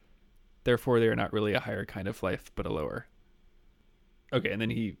conditions. Therefore, they are not really a higher kind of life, but a lower." Okay, and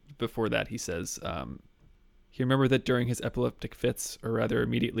then before that, he says, he remembered that during his epileptic fits, or rather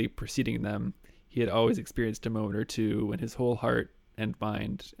immediately preceding them, he had always experienced a moment or two when his whole heart and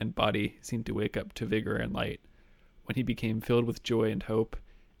mind and body seemed to wake up to vigor and light, when he became filled with joy and hope,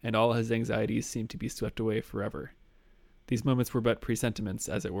 and all his anxieties seemed to be swept away forever. These moments were but presentiments,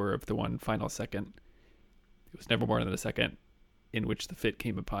 as it were, of the one final second. It was never more than a second in which the fit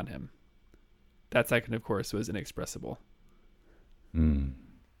came upon him. That second, of course, was inexpressible.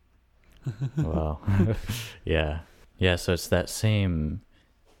 Wow. Yeah. So it's that same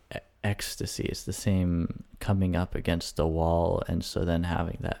ecstasy. It's the same coming up against the wall, and so then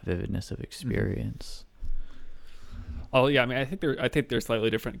having that vividness of experience. Oh yeah, I mean, I think they're slightly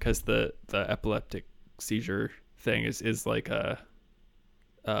different, because the epileptic seizure thing is like a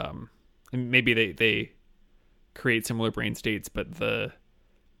maybe they create similar brain states, but the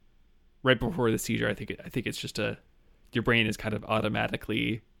right before the seizure, I think it's just your brain is kind of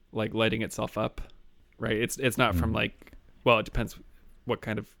automatically like lighting itself up, right? It's not from like, well, it depends what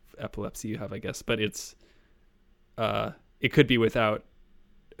kind of epilepsy you have, I guess, but it's it could be without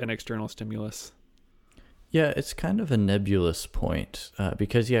an external stimulus. Yeah, it's kind of a nebulous point,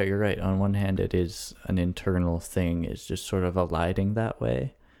 because yeah, you're right. On one hand, it is an internal thing; it's just sort of alighting that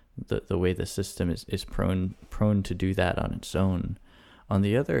way. The way the system is prone to do that on its own. On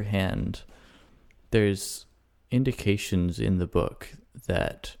the other hand, there's indications in the book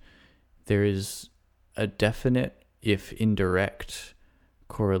that there is a definite, if indirect,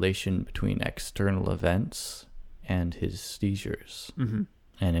 correlation between external events and his seizures.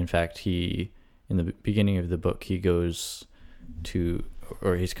 And in fact, in the beginning of the book, he goes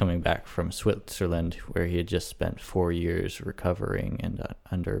he's coming back from Switzerland, where he had just spent 4 years recovering and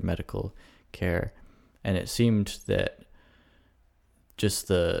under medical care. And it seemed that just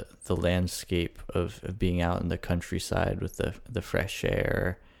the landscape of being out in the countryside with the fresh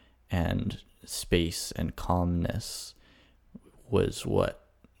air and space and calmness was what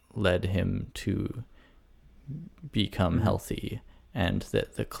led him to become healthy, and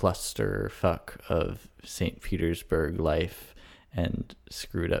that the clusterfuck of St. Petersburg life and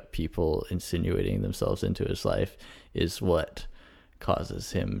screwed up people insinuating themselves into his life is what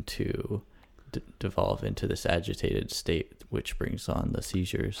causes him to devolve into this agitated state, which brings on the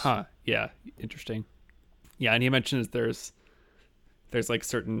seizures. Yeah, interesting. Yeah, and he mentions there's like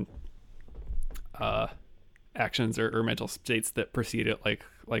certain actions or mental states that precede it,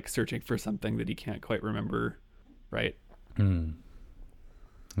 like searching for something that he can't quite remember, right?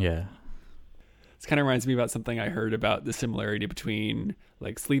 Yeah. This kind of reminds me about something I heard about the similarity between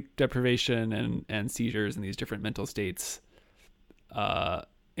like sleep deprivation and seizures and these different mental states,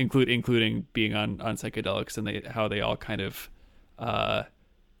 including being on psychedelics, and how they all kind of on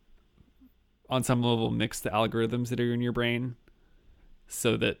some level mix the algorithms that are in your brain,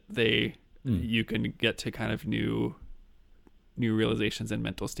 so that you can get to kind of new realizations and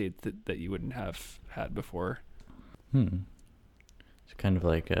mental states that you wouldn't have had before. It's kind of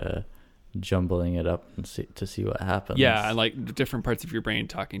like jumbling it up and to see what happens. Yeah, and like different parts of your brain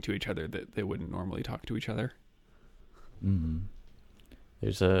talking to each other that they wouldn't normally talk to each other.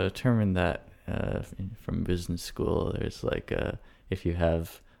 There's a term in that from business school. There's like if you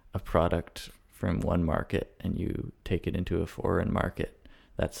have a product from one market and you take it into a foreign market,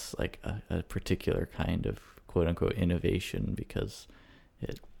 that's like a particular kind of quote unquote innovation, because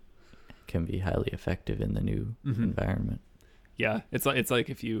it can be highly effective in the new environment. Yeah, it's like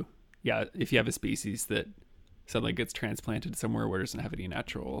if you have a species that suddenly gets transplanted somewhere where it doesn't have any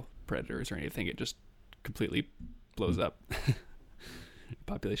natural predators or anything, it just completely blows up.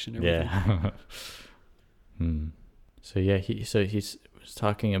 Population and everything. Yeah. So yeah, he's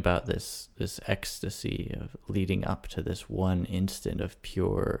talking about this ecstasy of leading up to this one instant of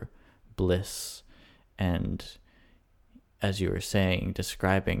pure bliss, and as you were saying,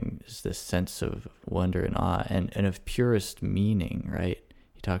 describing this sense of wonder and awe and of purest meaning, right?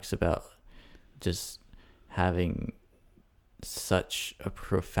 He talks about just having such a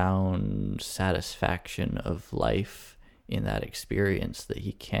profound satisfaction of life in that experience that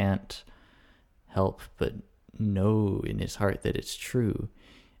he can't help but know in his heart that it's true,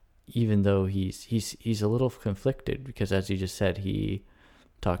 even though he's a little conflicted, because as you just said, he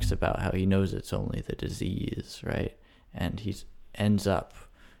talks about how he knows it's only the disease, right? And he ends up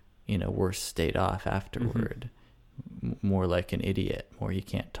in a worse state off afterward, more like an idiot, more he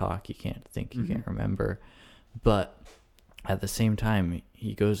can't talk, he can't think, he can't remember. But at the same time,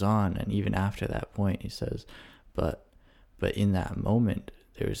 he goes on, and even after that point, he says, but in that moment,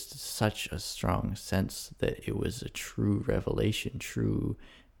 there's such a strong sense that it was a true revelation,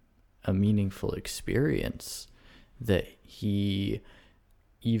 a meaningful experience, that he,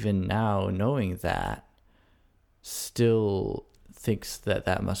 even now knowing that, still thinks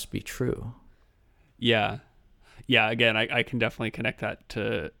that must be true. Yeah. Again, I can definitely connect that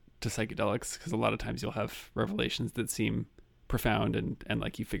to psychedelics, because a lot of times you'll have revelations that seem profound and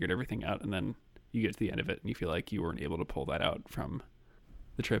like you figured everything out, and then you get to the end of it and you feel like you weren't able to pull that out from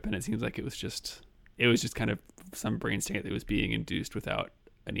the trip, and it seems like it was just kind of some brain state that was being induced without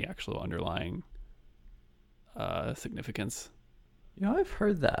any actual underlying significance. I've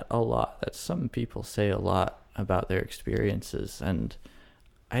heard that a lot, that some people say a lot about their experiences, and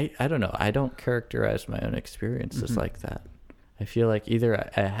I don't know, I don't characterize my own experiences like that. I feel like either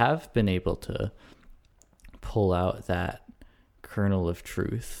I have been able to pull out that kernel of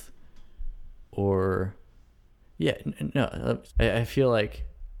truth, or I feel like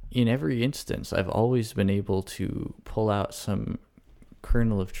in every instance I've always been able to pull out some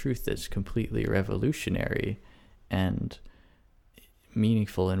kernel of truth that's completely revolutionary and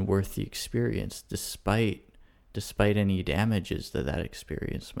meaningful and worth the experience, despite any damages that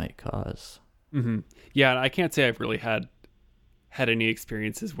experience might cause. Yeah, I can't say I've really had any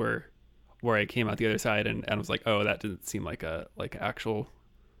experiences where I came out the other side and was like, oh, that didn't seem like actual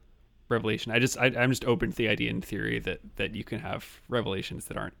revelation. I'm just open to the idea in theory that you can have revelations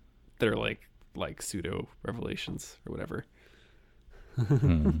that are like pseudo revelations or whatever.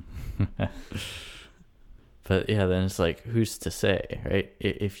 But yeah, then it's like, who's to say, right?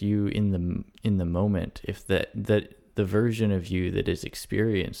 If you in the moment, if that the version of you that is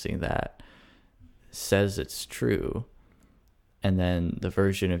experiencing that says it's true, and then the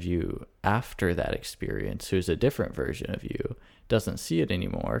version of you after that experience, who's a different version of you, doesn't see it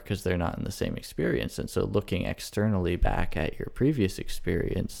anymore because they're not in the same experience. And so looking externally back at your previous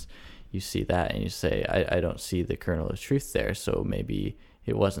experience, you see that and you say, I don't see the kernel of truth there, so maybe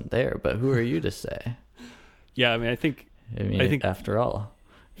it wasn't there. But who are you to say? Yeah, I think after all.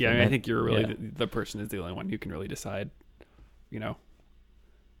 Yeah, I think you're really the person is the only one who can really decide,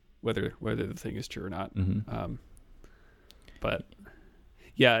 whether the thing is true or not. But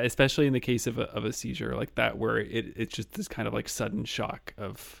yeah, especially in the case of a seizure like that, where it's just this kind of like sudden shock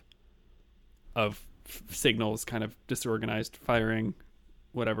of signals kind of disorganized firing,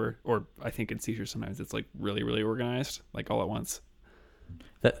 whatever. Or I think in seizures sometimes it's like really, really organized, like all at once.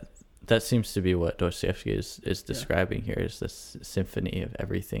 That seems to be what Dostoevsky is describing here, is this symphony of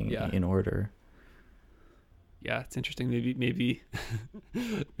everything in order. Yeah, it's interesting. Maybe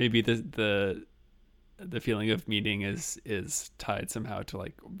the feeling of meaning is tied somehow to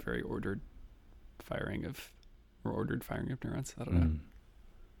like very ordered firing of neurons. I don't know.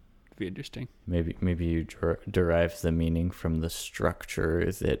 It'd be interesting. Maybe you derive the meaning from the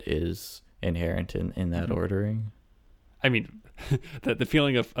structure that is inherent in that ordering. I mean, the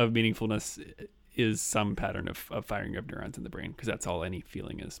feeling of meaningfulness is some pattern of firing of neurons in the brain, because that's all any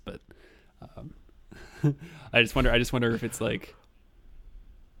feeling is. But I just wonder if it's like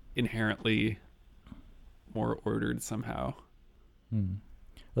inherently more ordered somehow.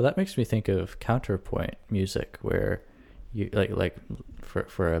 Well, that makes me think of counterpoint music, where you like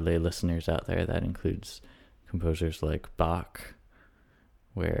for our lay listeners out there, that includes composers like Bach,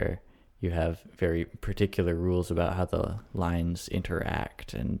 where you have very particular rules about how the lines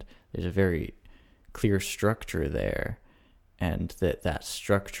interact, and there's a very clear structure there, and that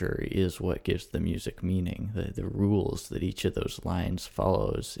structure is what gives the music meaning, the rules that each of those lines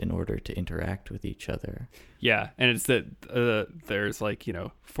follows in order to interact with each other. Yeah, and it's that there's like,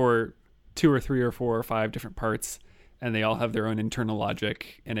 4, 2 or 3 or 4 or 5 different parts, and they all have their own internal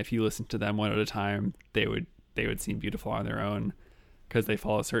logic, and if you listen to them one at a time, they would seem beautiful on their own because they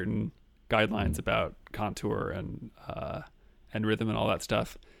follow certain guidelines about contour and rhythm and all that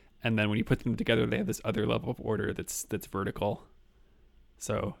stuff. And then when you put them together, they have this other level of order that's vertical.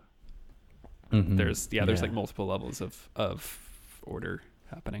 So there's like multiple levels of order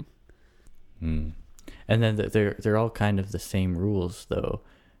happening. And then they're all kind of the same rules, though,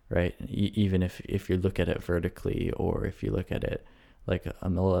 right? Even if you look at it vertically, or if you look at it like a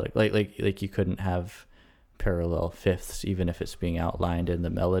melodic, like you couldn't have parallel fifths, even if it's being outlined in the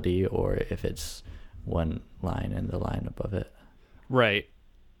melody, or if it's one line and the line above it. Right.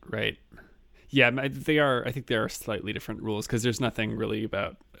 Yeah, they are. I think there are slightly different rules because there's nothing really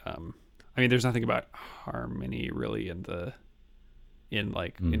about. There's nothing about harmony really in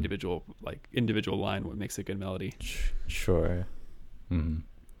individual line. What makes a good melody? Sure.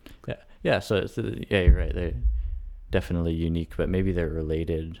 Yeah. Yeah. So you're right. They're definitely unique, but maybe they're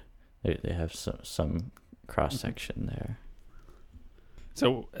related. They have some cross section there.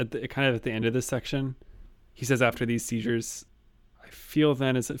 So at the end of this section, he says, after these seizures, I feel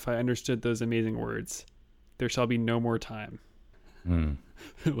then as if I understood those amazing words. There shall be no more time.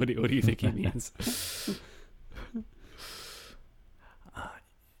 What do you think he means?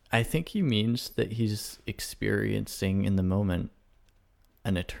 I think he means that he's experiencing in the moment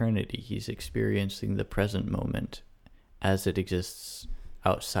an eternity. He's experiencing the present moment as it exists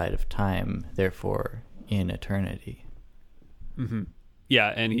outside of time, therefore in eternity. Mm-hmm.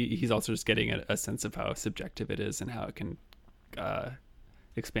 Yeah, and he's also just getting a sense of how subjective it is and how it can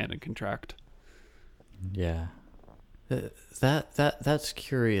expand and contract. Yeah. That's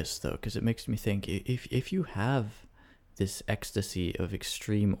curious though, because it makes me think, if you have this ecstasy of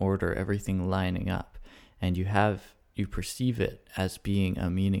extreme order, everything lining up, and you perceive it as being a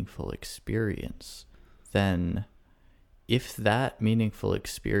meaningful experience, then if that meaningful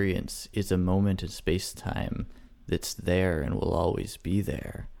experience is a moment in space-time that's there and will always be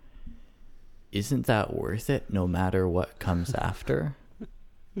there, isn't that worth it no matter what comes after?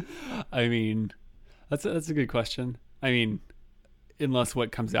 I mean, that's a good question. I mean, unless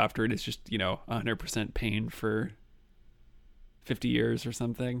what comes after it is just, 100% pain for 50 years or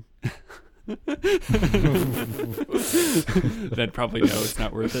something. Then probably no, it's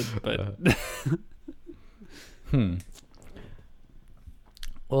not worth it. But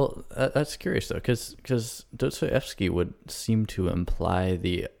Well, that's curious though, because Dostoevsky would seem to imply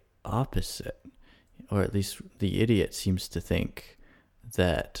the opposite, or at least the idiot seems to think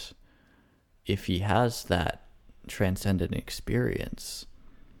that if he has that transcendent experience,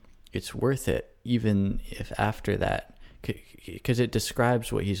 it's worth it, even if after that, because it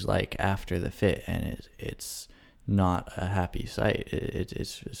describes what he's like after the fit, and it's not a happy sight.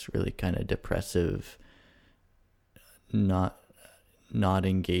 It's really kind of depressive, not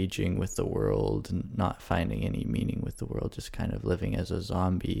engaging with the world and not finding any meaning with the world, just kind of living as a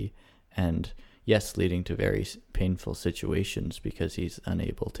zombie, and yes, leading to very painful situations because he's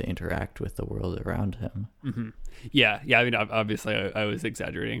unable to interact with the world around him. Mm-hmm. Yeah. I mean, obviously, I was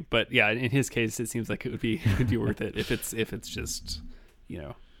exaggerating, but yeah, in his case, it seems like it would be worth it if it's just,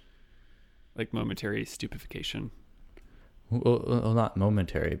 like momentary stupefaction. Well, not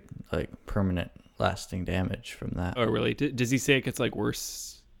momentary, like permanent, lasting damage from that. Oh, really? Does he say it gets like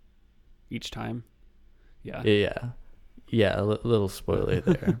worse each time? Yeah. Yeah. A little spoiler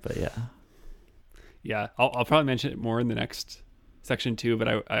there, but yeah. Yeah, I'll probably mention it more in the next section too.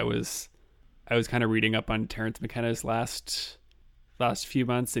 But I was kind of reading up on Terence McKenna's last few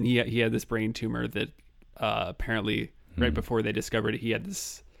months, and he had this brain tumor that apparently right before they discovered it, he had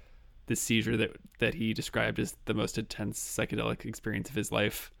this seizure that he described as the most intense psychedelic experience of his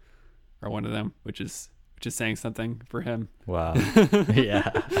life, or one of them, which is saying something for him. Wow.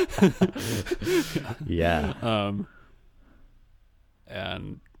 Yeah. Yeah.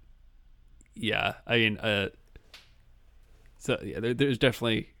 And yeah, I mean, so yeah, there's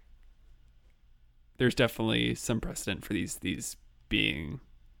definitely some precedent for these being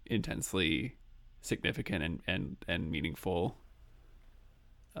intensely significant and meaningful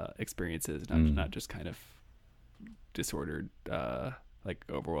experiences, not just kind of disordered, like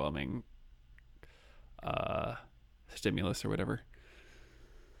overwhelming stimulus or whatever.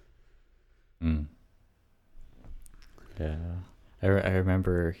 Yeah. I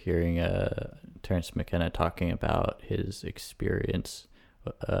remember hearing Terence McKenna talking about his experience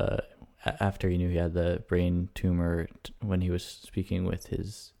after he knew he had the brain tumor, when he was speaking with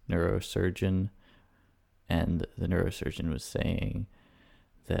his neurosurgeon, and the neurosurgeon was saying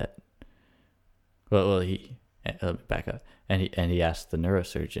that, he back up, and he asked the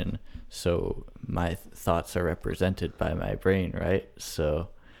neurosurgeon, so my thoughts are represented by my brain, right? So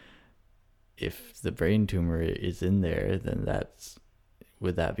if the brain tumor is in there, then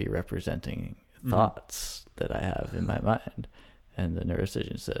would that be representing thoughts that I have in my mind? And the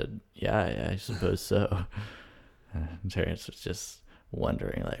neurosurgeon said, yeah, I suppose so. And Terence was just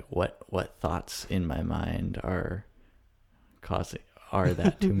wondering, like, what thoughts in my mind are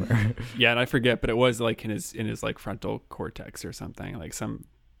that tumor? Yeah, and I forget, but it was like in his like frontal cortex or something, like some,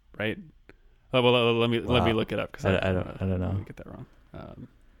 right? Well, let me look it up, because I don't know. Let me get that wrong.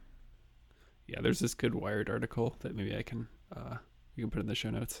 Yeah, there's this good Wired article that maybe I can you can put in the show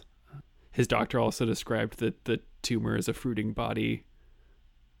notes. His doctor also described that the tumor as a fruiting body,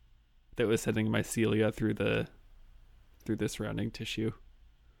 that was sending mycelia through the surrounding tissue.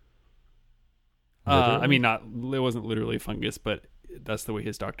 I mean, it wasn't literally fungus, but that's the way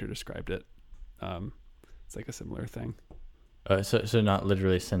his doctor described it. It's like a similar thing. So not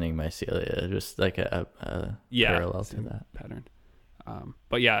literally sending mycelia, just like a parallel to that pattern.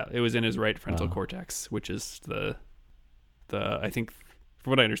 But yeah, it was in his right frontal cortex, which is the I think,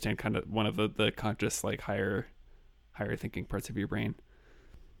 from what I understand, kind of one of the conscious, like higher thinking parts of your brain.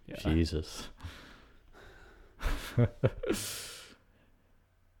 Yeah. Jesus.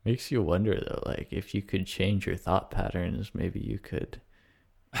 Makes you wonder though, like if you could change your thought patterns, maybe you could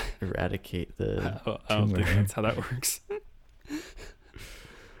eradicate the I don't think that's how that works.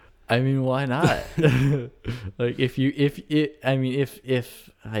 I mean, why not? Like if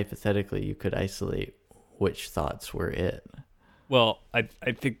hypothetically you could isolate which thoughts were it. Well, I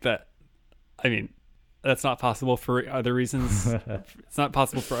think that, I mean, that's not possible for other reasons. It's not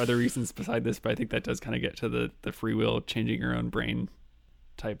possible for other reasons beside this, but I think that does kind of get to the free will, changing your own brain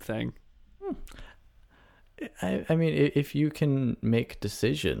type thing. I mean, if you can make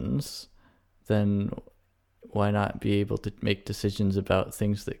decisions, then why not be able to make decisions about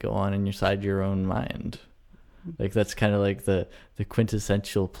things that go on inside your own mind? Like that's kind of like the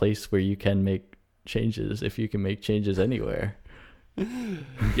quintessential place where you can make changes, if you can make changes anywhere.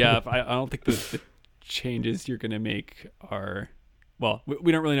 Yeah, I don't think the changes you're going to make are, well,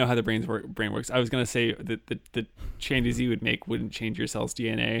 we don't really know how the brain works. I was going to say that the changes you would make wouldn't change your cell's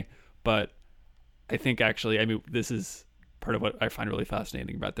DNA, but I think actually, I mean, this is part of what I find really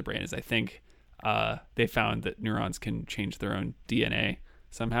fascinating about the brain is I think they found that neurons can change their own DNA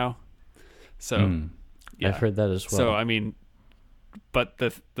somehow. So yeah. I've heard that as well. So I mean, but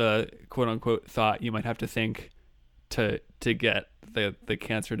the quote unquote thought you might have to think to get the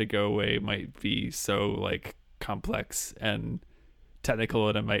cancer to go away might be so like complex and technical,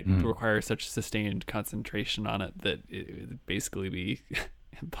 and it might require such sustained concentration on it that it would basically be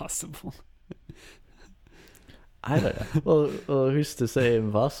impossible. I don't know. Well, who's to say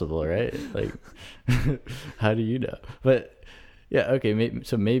impossible, right? Like, how do you know? But yeah, okay.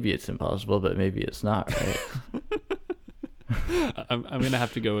 Maybe it's impossible, but maybe it's not, right? I'm gonna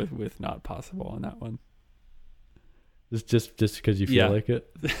have to go with not possible on that one. It's just because you feel like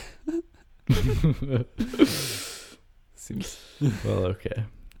it. Seems well, okay.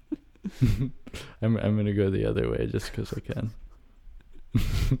 I'm gonna go the other way just because I can.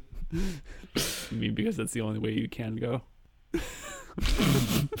 You mean because that's the only way you can go?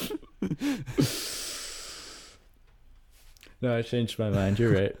 No, I changed my mind.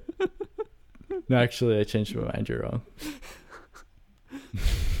 You're right. No, actually, I changed my mind. You're wrong.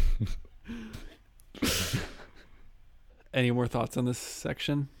 Any more thoughts on this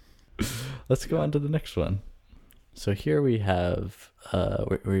section? Let's go on to the next one. So here we have,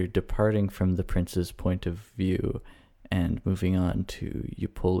 we're departing from the prince's point of view and moving on to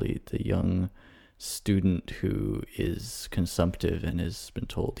Eupoli, the young student who is consumptive and has been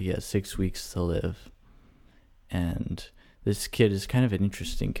told he has 6 weeks to live. And this kid is kind of an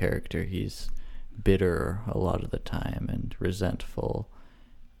interesting character. He's bitter a lot of the time and resentful,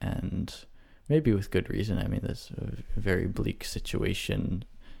 and maybe with good reason. I mean, there's a very bleak situation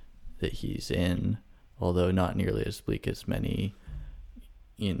that he's in, although not nearly as bleak as many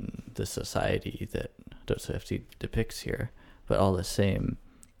in the society that Dostoevsky depicts here. But all the same,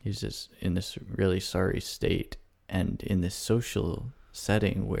 he's just in this really sorry state and in this social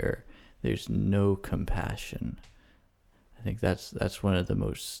setting where there's no compassion. I think that's one of the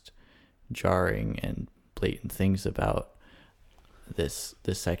most jarring and blatant things about this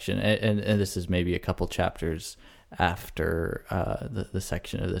section, and this is maybe a couple chapters after the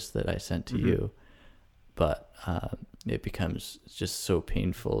section of this that I sent to you, but it becomes just so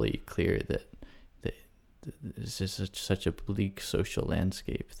painfully clear that this is such a bleak social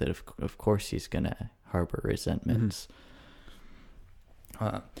landscape that of course he's gonna harbor resentments.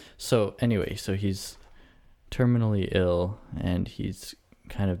 So anyway, so he's terminally ill and he's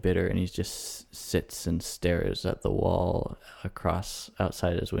kind of bitter, and he just sits and stares at the wall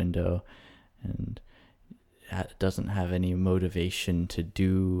outside his window and doesn't have any motivation to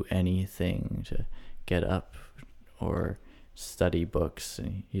do anything, to get up or study books.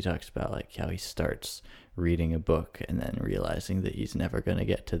 And he talks about like how he starts reading a book and then realizing that he's never going to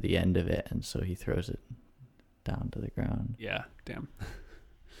get to the end of it, and so he throws it down to the ground. Yeah, damn.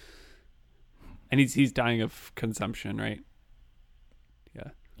 And he's dying of consumption, right?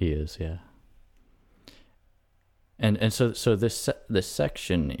 Yeah. He is, yeah. And so this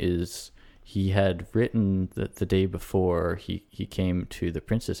section is, he had written the day before he came to the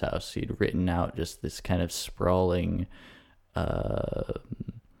prince's house, he'd written out just this kind of sprawling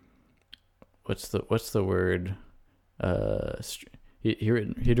what's the word?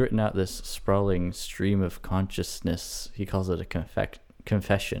 He'd written out this sprawling stream of consciousness. He calls it a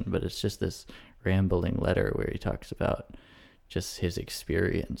confession, but it's just this rambling letter where he talks about just his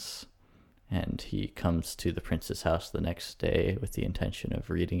experience. And he comes to the prince's house the next day with the intention of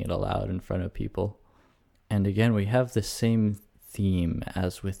reading it aloud in front of people. And again, we have the same theme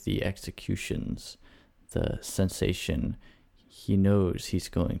as with the executions, the sensation. He knows he's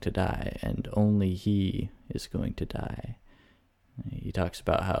going to die, and only he is going to die. He talks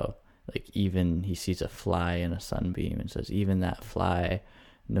about how, like, even he sees a fly in a sunbeam and says, even that fly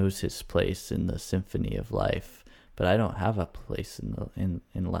knows his place in the symphony of life. But I don't have a place in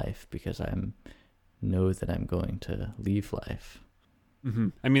life because I know that I'm going to leave life. Mm-hmm.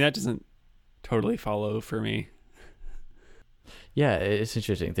 I mean, that doesn't totally follow for me. Yeah, it's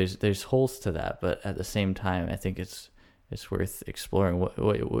interesting. There's holes to that, but at the same time, I think it's worth exploring.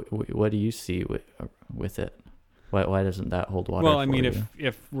 What do you see with it? Why doesn't that hold water? Well, I mean, you?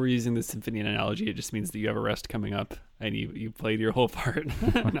 if we're using the symphony analogy, it just means that you have a rest coming up, and you played your whole part.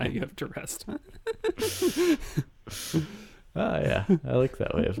 Now you have to rest. Yeah, I like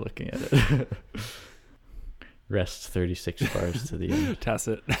that way of looking at it. Rest 36 bars to the end.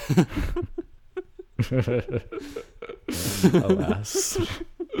 Tacit. Alas.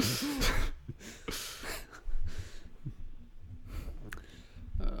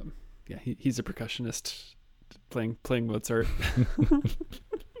 Yeah, he's a percussionist playing Mozart.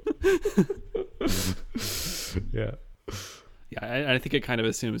 Yeah. Yeah, I think it kind of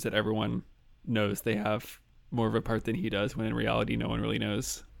assumes that everyone knows they have more of a part than he does, when in reality no one really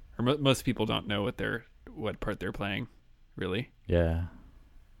knows, or most people don't know what part they're playing, really. Yeah.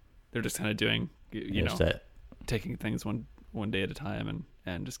 They're just kind of doing, taking things one day at a time,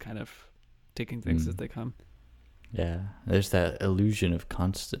 and just kind of taking things as they come. Yeah, there's that illusion of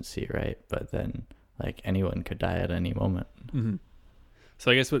constancy, right? But then, like, anyone could die at any moment. Mm-hmm.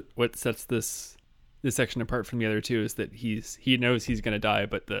 So I guess what sets this section apart from the other two is that he knows he's going to die,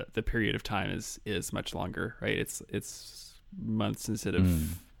 but the period of time is much longer, right? It's months instead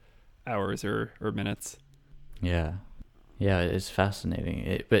of hours or minutes. Yeah, it's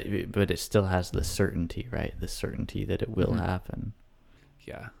fascinating. But it still has the certainty, right? The certainty that it will happen.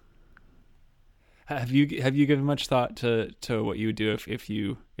 Yeah. Have you given much thought to what you would do if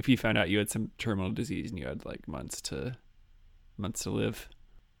you found out you had some terminal disease and you had like months to live?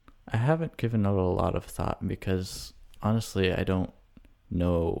 I haven't given it a lot of thought because honestly, I don't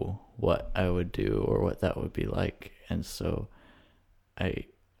know what I would do or what that would be like, and so I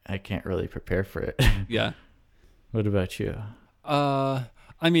can't really prepare for it. Yeah. What about you? I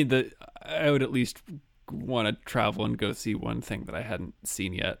mean, I would at least want to travel and go see one thing that I hadn't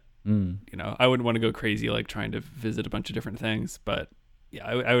seen yet. I wouldn't want to go crazy like trying to visit a bunch of different things, but yeah,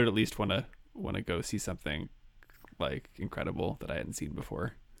 I would at least want to go see something like incredible that I hadn't seen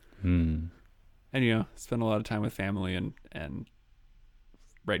before. And spend a lot of time with family and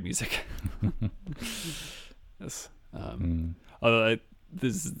write music. Yes. Although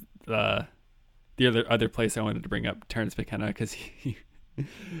this is the other place I wanted to bring up, Terence McKenna, because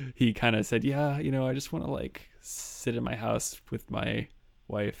he kind of said, yeah, I just want to like sit in my house with my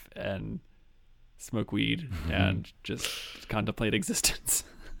wife and smoke weed and just contemplate existence.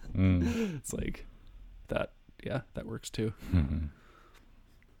 It's like that. Yeah, that works too.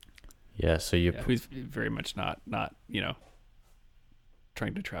 Yeah, so he's very much not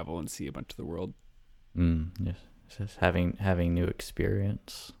trying to travel and see a bunch of the world. Yes, just having new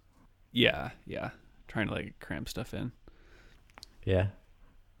experience. Yeah, trying to like cram stuff in. Yeah,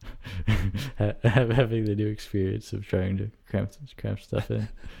 having the new experience of trying to cram stuff in.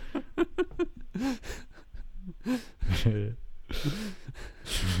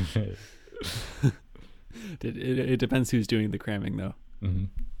 It depends who's doing the cramming, though.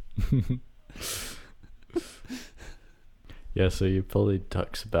 Yeah, so Eupolyid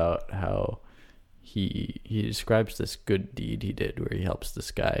talks about how he describes this good deed he did where he helps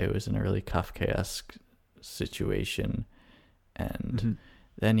this guy who was in a really Kafkaesque situation, and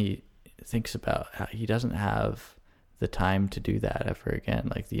then he thinks about how he doesn't have the time to do that ever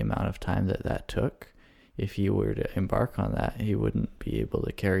again, like the amount of time that took. If he were to embark on that, he wouldn't be able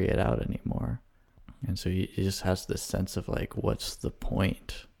to carry it out anymore. And so he just has this sense of like, what's the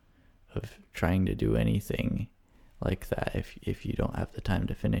point of trying to do anything like that if you don't have the time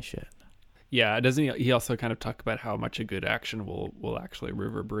to finish it? Yeah, doesn't he also kind of talk about how much a good action will actually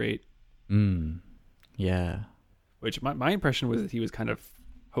reverberate? Yeah. Which my impression was that he was kind of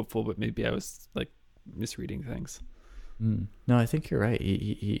hopeful, but maybe I was like misreading things. No, I think you're right.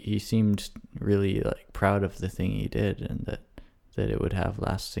 He seemed really like proud of the thing he did, and that it would have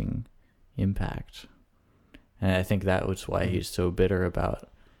lasting impact. And I think that was why he's so bitter about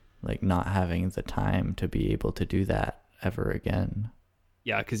like not having the time to be able to do that ever again.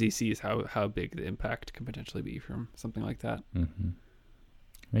 Yeah, because he sees how big the impact can potentially be from something like that. Mm-hmm.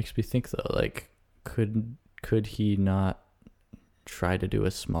 Makes me think though, like could he not try to do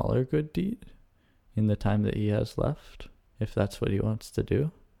a smaller good deed in the time that he has left, if that's what he wants to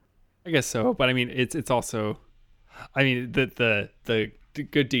do? I guess so, but I mean, it's also, I mean, the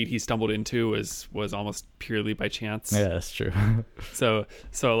good deed he stumbled into was almost purely by chance. Yeah, that's true. So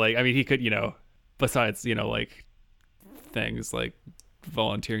like, I mean, he could, besides, like things like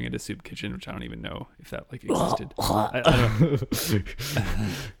volunteering at a soup kitchen, which I don't even know if that like existed. I don't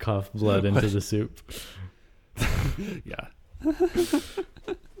Cough blood into the soup. Yeah.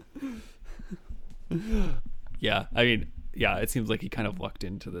 Yeah, I mean, yeah, it seems like he kind of lucked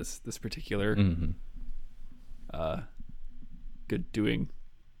into this particular good doing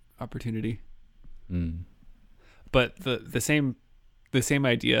opportunity. But the same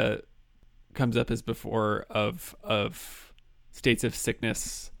idea comes up as before of states of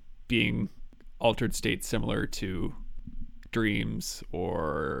sickness being altered states similar to dreams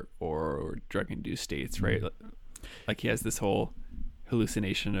or drug induced states, right? Like he has this whole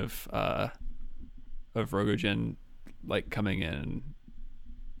hallucination of Rogogen like coming in,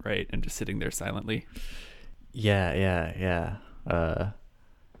 right, and just sitting there silently. Yeah.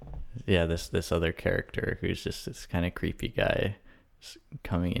 This other character who's just this kind of creepy guy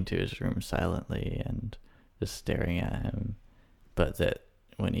coming into his room silently and just staring at him. But that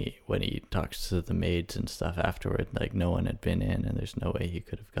when he talks to the maids and stuff afterward, like no one had been in and there's no way he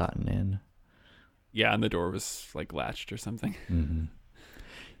could have gotten in. Yeah, and the door was like latched or something. Mm-hmm.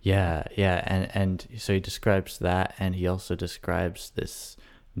 Yeah, and so he describes that, and he also describes this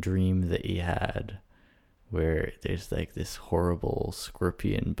dream that he had where there's like this horrible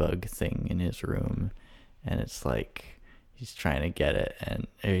scorpion bug thing in his room, and it's like he's trying to get it,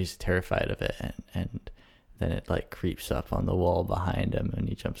 or he's terrified of it, and then it like creeps up on the wall behind him, and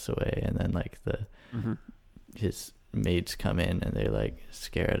he jumps away, and then like his maids come in, and they're like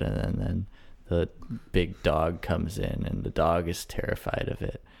scared, and then the big dog comes in, and the dog is terrified of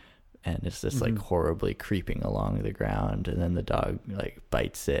it, and it's just like horribly creeping along the ground, and then the dog like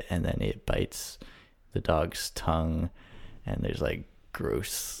bites it, and then it bites the dog's tongue, and there's like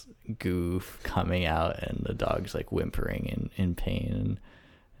gross goo coming out, and the dog's like whimpering in pain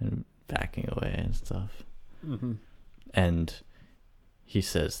and backing away and stuff. And he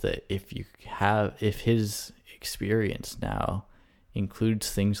says that if his experience now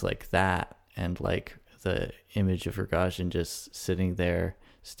includes things like that, and like the image of Rogojin just sitting there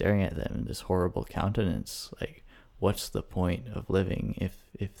staring at them in this horrible countenance, like what's the point of living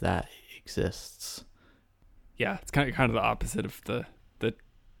if that exists? Yeah, it's kind of the opposite of the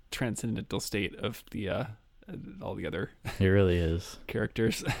transcendental state of the all the other It really is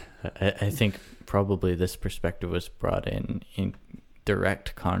characters. I think probably this perspective was brought in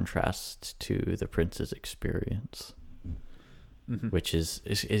direct contrast to the prince's experience, which is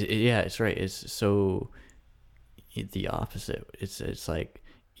it's right. It's so the opposite. It's like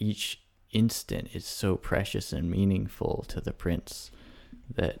each instant is so precious and meaningful to the prince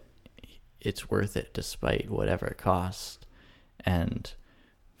that it's worth it despite whatever it costs. And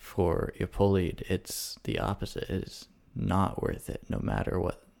for Ippold, it's the opposite. It's not worth it no matter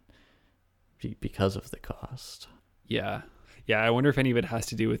what, because of the cost. Yeah. I wonder if any of it has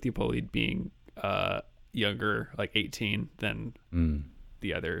to do with Ippold being younger, like 18, than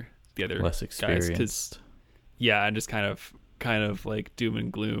the other less experienced. Yeah, and just kind of like doom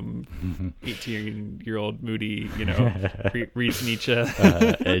and gloom, 18-year-old moody, reads Nietzsche,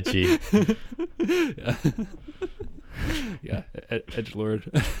 edgy. Yeah, edgelord.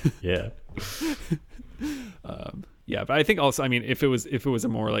 Yeah. Yeah, but I think also, I mean, if it was a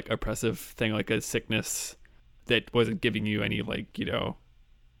more like oppressive thing, like a sickness that wasn't giving you any like,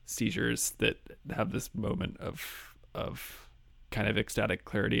 seizures that have this moment of kind of ecstatic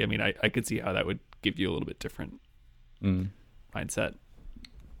clarity, I mean, I could see how that would give you a little bit different mindset.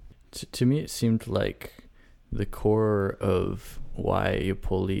 To me, it seemed like the core of why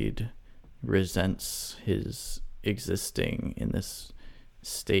Ippold resents his existing in this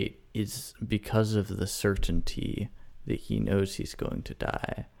state is because of the certainty that he knows he's going to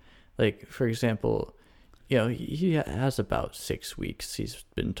die. Like, for example, he has about 6 weeks, he's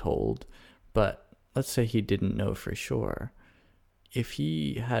been told, but let's say he didn't know for sure. If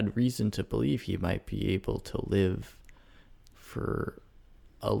he had reason to believe he might be able to live for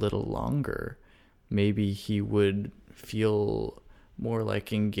a little longer, maybe he would feel more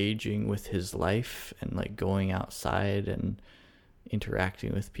like engaging with his life and like going outside and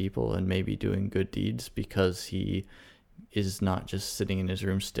interacting with people and maybe doing good deeds, because he is not just sitting in his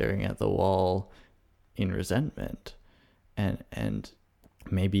room staring at the wall in resentment. And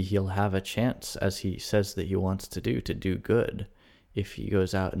maybe he'll have a chance, as he says that he wants to do good if he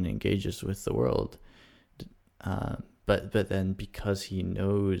goes out and engages with the world. But then, because he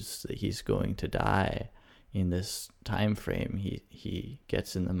knows that he's going to die in this time frame, he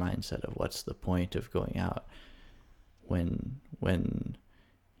gets in the mindset of what's the point of going out when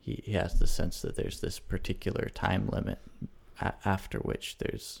he has the sense that there's this particular time limit after which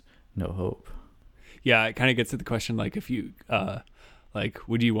there's no hope. Yeah, it kind of gets to the question, like, if you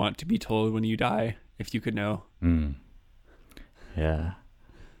would you want to be told when you die if you could know? Yeah.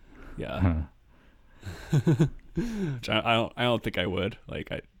 Which I don't think I would.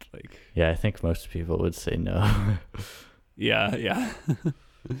 Yeah, I think most people would say no. Yeah.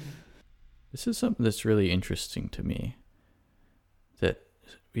 This is something that's really interesting to me, that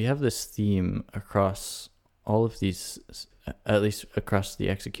we have this theme across all of these, at least across the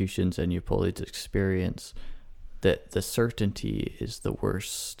executions and Eupolid's experience, that the certainty is the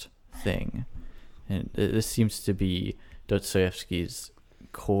worst thing. And this seems to be Dostoevsky's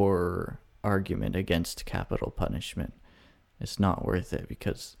core argument against capital punishment. It's not worth it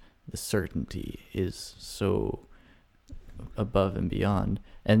because the certainty is so above and beyond.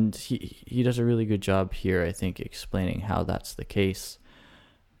 And he does a really good job here, I think, explaining how that's the case.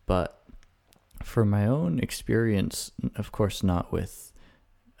 But for my own experience, of course not with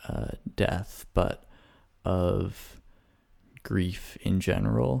death, but of grief in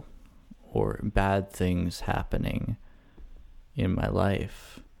general, or bad things happening in my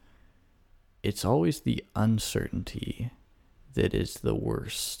life, it's always the uncertainty that is the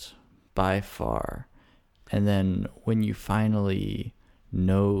worst by far. And then when you finally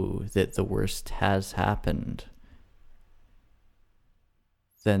know that the worst has happened,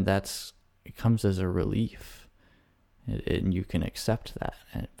 then it comes as a relief, and you can accept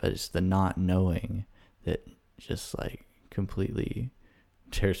that. But it's the not knowing that just like completely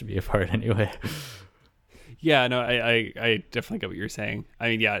tears me apart anyway. Yeah, no, I definitely get what you're saying. I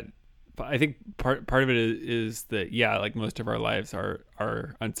mean, yeah, I think part of it is that, yeah, like most of our lives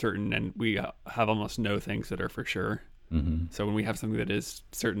are uncertain, and we have almost no things that are for sure. Mm-hmm. So when we have something that is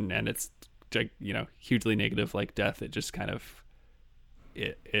certain and it's, hugely negative, like death, it just kind of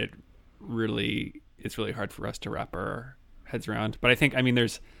it's really hard for us to wrap our heads around. But I think, I mean,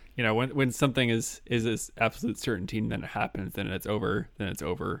 there's, when something is this absolute certainty, and then it happens, then it's over,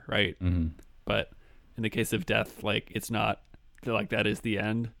 right? Mm-hmm. But in the case of death, like, it's not like that is the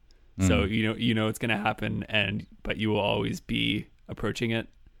end. Mm-hmm. So it's going to happen, but you will always be approaching it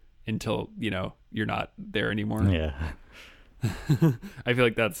until you're not there anymore. Yeah. I feel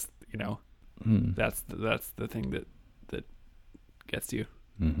like that's that's the thing that gets you.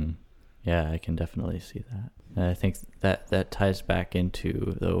 Mm-hmm. Yeah, I can definitely see that. And I think that ties back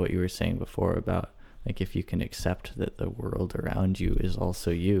into what you were saying before about, like, if you can accept that the world around you is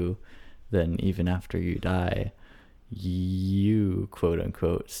also you, then even after you die, you, quote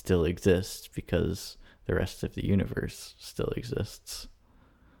unquote, still exist because the rest of the universe still exists.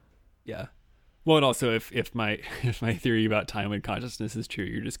 Yeah. Well, and also if my theory about time and consciousness is true,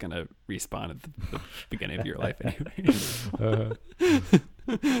 you're just gonna respawn at the beginning of your life anyway.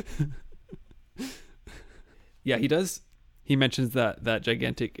 Yeah, he does. He mentions that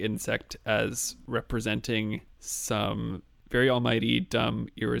gigantic insect as representing some very almighty, dumb,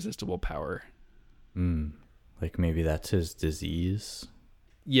 irresistible power. Like maybe that's his disease.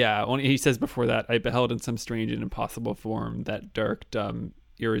 Yeah, he says before that, I beheld in some strange and impossible form that dark, dumb,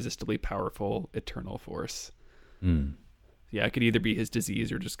 irresistibly powerful, eternal force. Yeah, it could either be his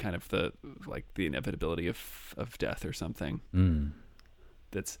disease or just kind of the inevitability of death or something.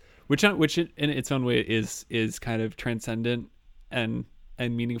 That's which in its own way is kind of transcendent and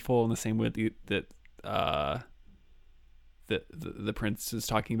meaningful in the same way that the prince is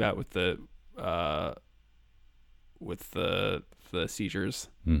talking about with the seizures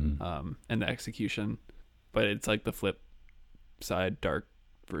and the execution, but it's like the flip side, dark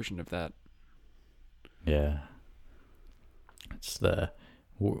version of that. Yeah, it's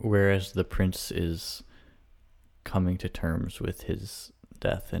whereas the prince is coming to terms with his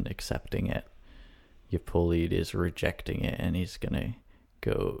death and accepting it, Eupolide is rejecting it, and he's gonna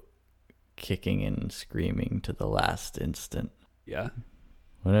go kicking and screaming to the last instant. Yeah.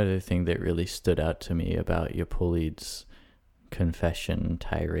 One other thing that really stood out to me about Eupolide's confession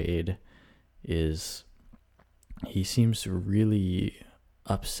tirade is he seems really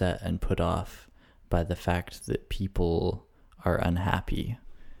upset and put off by the fact that people are unhappy.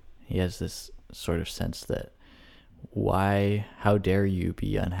 He has this sort of sense that how dare you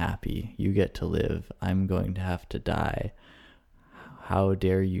be unhappy? You get to live. I'm going to have to die. How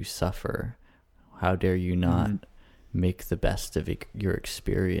dare you suffer? How dare you not make the best of your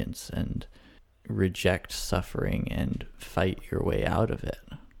experience and reject suffering and fight your way out of it?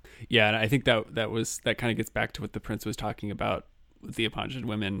 Yeah, and I think that kind of gets back to what the prince was talking about with the Apanjan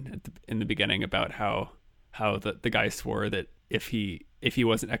women in the beginning, about how the guy swore that if he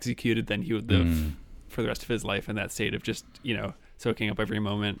wasn't executed, then he would live for the rest of his life in that state of just, soaking up every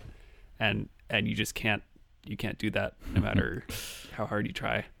moment, and you just can't do that no matter how hard you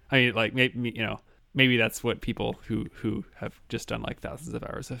try. I mean, like, maybe that's what people who have just done like thousands of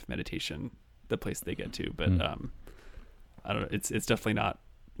hours of meditation, the place they get to, but I don't know, it's definitely not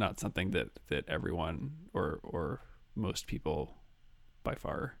something that everyone or most people by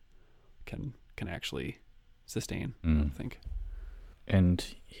far can actually sustain, I don't think. And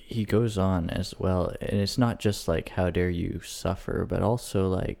he goes on as well, and it's not just like, how dare you suffer, but also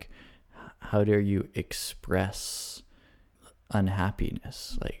like, how dare you express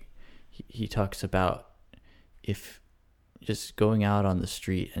unhappiness? Like, he talks about if just going out on the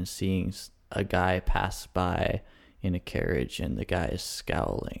street and seeing a guy pass by in a carriage and the guy is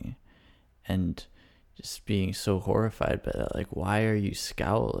scowling, and just being so horrified by that, like, why are you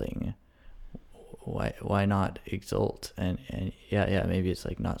scowling? Why not exult? And yeah, maybe it's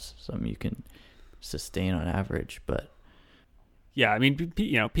like not something you can sustain on average, but yeah, I mean,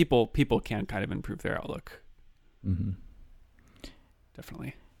 people can kind of improve their outlook.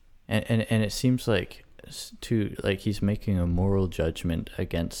 Definitely. And it seems like too, like he's making a moral judgment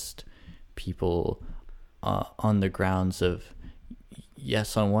against people on the grounds of,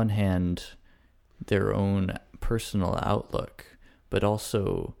 yes, on one hand, their own personal outlook, but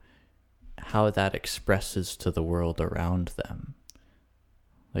also how that expresses to the world around them.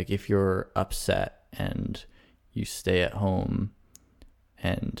 Like, if you're upset and you stay at home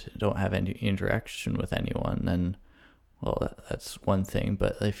and don't have any interaction with anyone, then, well, that's one thing.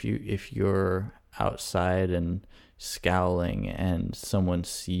 But if you're outside and scowling and someone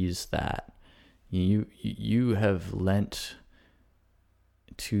sees that, you have lent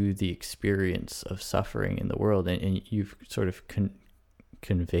to the experience of suffering in the world, and you've sort of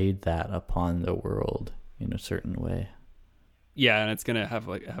conveyed that upon the world in a certain way. Yeah, and it's gonna have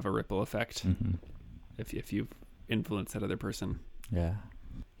a ripple effect if you've influenced that other person. Yeah,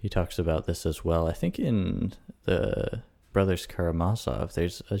 he talks about this as well. I think in the Brothers Karamazov,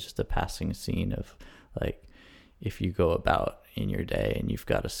 there's just a passing scene of, like, if you go about in your day and you've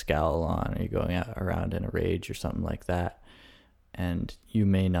got a scowl on, or you're going around in a rage or something like that, and you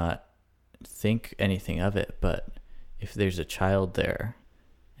may not think anything of it, but if there's a child there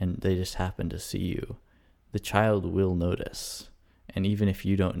and they just happen to see you, the child will notice. And even if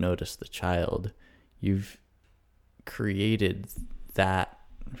you don't notice the child, you've created that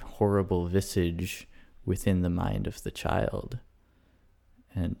horrible visage within the mind of the child.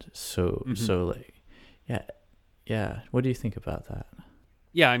 And so like, yeah. What do you think about that?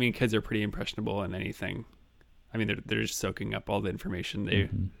 Yeah, I mean, kids are pretty impressionable in anything. I mean, they're just soaking up all the information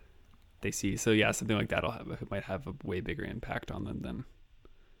they see. So yeah, something like that might have a way bigger impact on them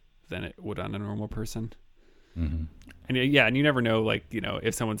than it would on a normal person. And yeah, and you never know, like,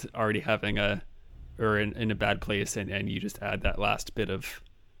 if someone's already having or in a bad place, and you just add that last bit of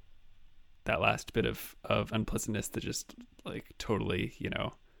unpleasantness that just, like, totally,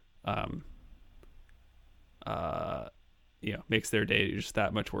 makes their day just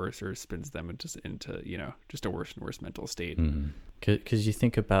that much worse, or spins them into just a worse and worse mental state. Because you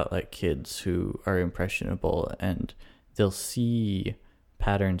think about, like, kids who are impressionable, and they'll see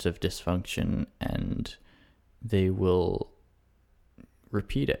patterns of dysfunction and they will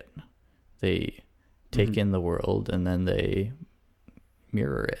repeat it. They take in the world and then they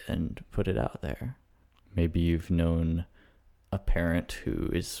mirror it and put it out there. Maybe you've known a parent who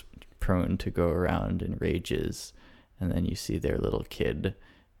is prone to go around in rages, and then you see their little kid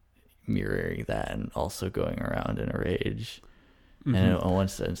mirroring that and also going around in a rage. And in one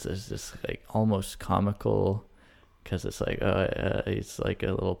sense, there's this, like, almost comical, because it's like, it's like a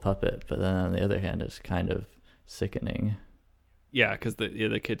little puppet, but then on the other hand, it's kind of sickening. Yeah, because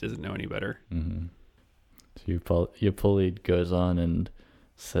the kid doesn't know any better. So Eupolide goes on and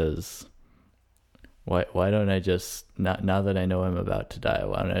says, why don't I just, now that I know I'm about to die,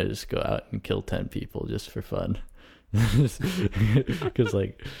 why don't I just go out and kill 10 people just for fun? Because,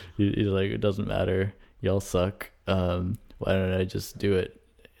 like, he's like, it doesn't matter, y'all suck. Why don't I just do it?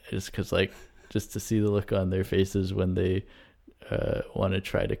 Just because, like, just to see the look on their faces when they want to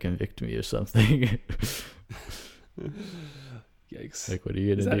try to convict me of something. Yikes! Like, what are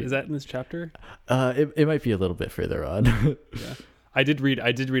you gonna do? Is that in this chapter? It might be a little bit further on. Yeah. I did read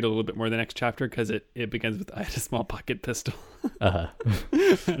a little bit more the next chapter because it begins with I had a small pocket pistol. Uh-huh.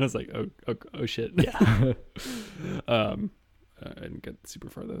 And I was like, oh shit. Yeah. I didn't get super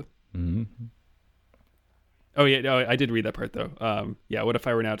far though. Mm-hmm. Oh yeah, no, I did read that part though. Yeah, what if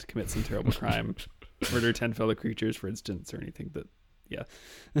I were now to commit some terrible crime, murder 10 fellow creatures, for instance, or anything that, yeah.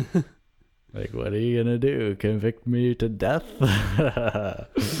 Like, what are you gonna do? Convict me to death?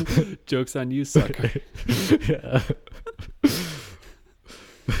 Joke's on you, sucker. Yeah.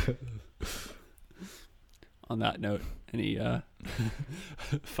 On that note, any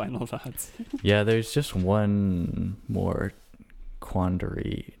final thoughts? Yeah, there's just one more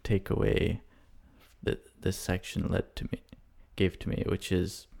quandary takeaway that this section gave to me, which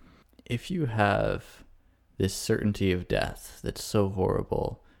is, if you have this certainty of death that's so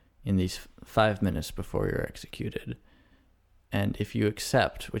horrible in these 5 minutes before you're executed, and if you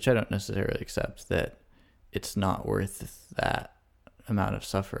accept, which I don't necessarily accept, that it's not worth that amount of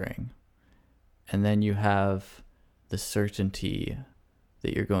suffering, and then you have the certainty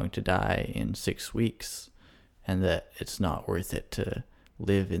that you're going to die in 6 weeks, and that it's not worth it to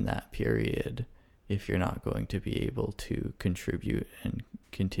live in that period if you're not going to be able to contribute and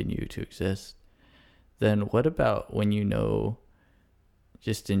continue to exist, then what about when you know,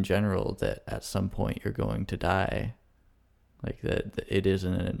 just in general, that at some point you're going to die? Like, that it is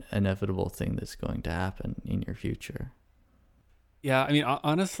an inevitable thing that's going to happen in your future. Yeah, I mean,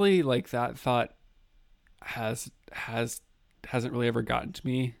 honestly, like, that thought hasn't really ever gotten to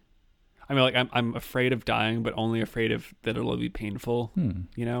me. I mean, like, I'm afraid of dying, but only afraid of that it'll be painful.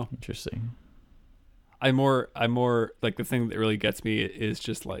 You know? Interesting. I'm more like, the thing that really gets me is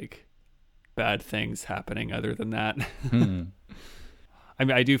just like bad things happening other than that. I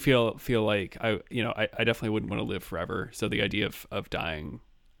mean, I do feel like I definitely wouldn't want to live forever. So the idea of dying,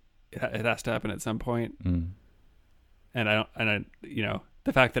 it has to happen at some point. And I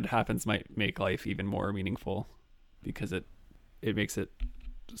the fact that it happens might make life even more meaningful because it makes it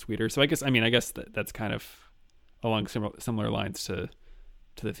sweeter. So I guess that's kind of along similar lines to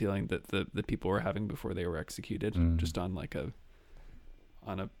the feeling that the people were having before they were executed, just on like a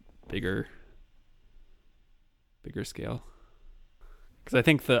bigger scale. Because I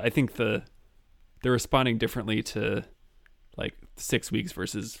think they're responding differently to like 6 weeks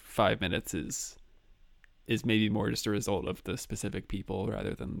versus 5 minutes is maybe more just a result of the specific people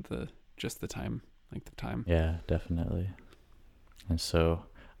rather than just the length of time. Yeah, definitely. And so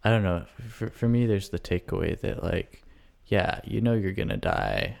I don't know. For me, there's the takeaway that, like, yeah, you're gonna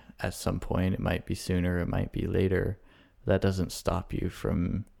die at some point. It might be sooner, it might be later. That doesn't stop you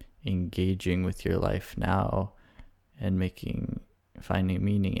from engaging with your life now and finding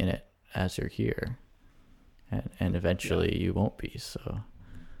meaning in it as you're here. And eventually you won't be, so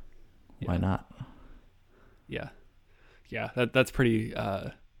why not? Yeah. That's pretty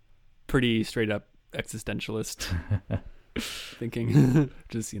straight up existentialist thinking.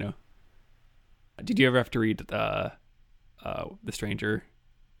 Just, did you ever have to read The Stranger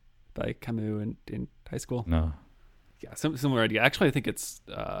by Camus in high school? No. Yeah, similar idea. Actually, I think it's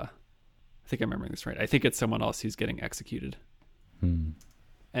I think I'm remembering this right. I think it's someone else who's getting executed.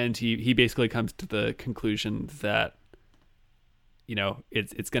 And he basically comes to the conclusion that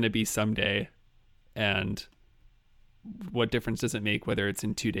it's going to be someday, and what difference does it make whether it's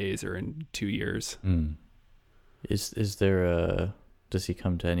in 2 days or in 2 years? Is there does he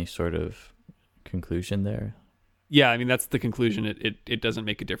come to any sort of conclusion there? Yeah, I mean, that's the conclusion. It doesn't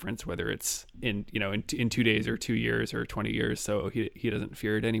make a difference whether it's in 2 days or 2 years or 20 years. So he doesn't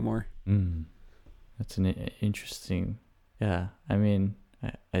fear it anymore. That's an interesting. Yeah, I mean,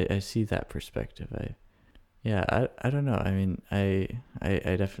 I see that perspective. I don't know. I mean, I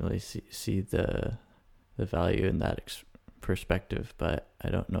definitely see the value in that perspective, but I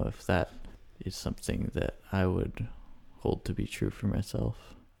don't know if that is something that I would hold to be true for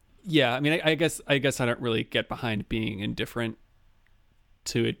myself. Yeah, I mean, I guess I don't really get behind being indifferent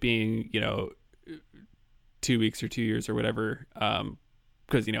to it being 2 weeks or 2 years or whatever,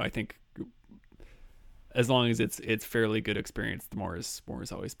 because I think as long as it's fairly good experience, the more is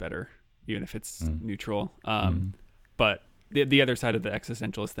always better, even if it's neutral. But the other side of the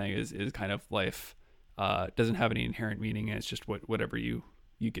existentialist thing is kind of life doesn't have any inherent meaning, and it's just whatever you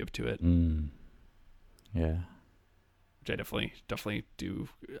give to it. Yeah, which I definitely do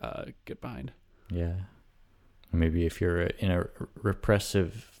get behind. Yeah, maybe if you're in a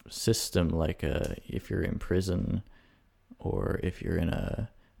repressive system, like if you're in prison, or if you're in a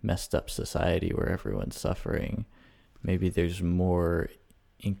messed up society where everyone's suffering, maybe there's more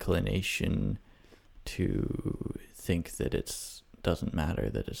inclination to think that it's doesn't matter,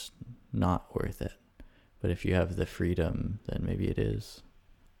 that it's not worth it. But if you have the freedom, then maybe it is.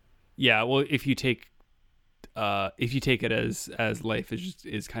 Yeah, well, if you take it as life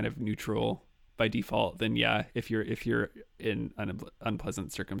is kind of neutral by default, then yeah, if you're in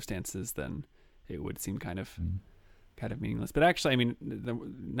unpleasant circumstances, then it would seem kind of meaningless. But actually, I mean,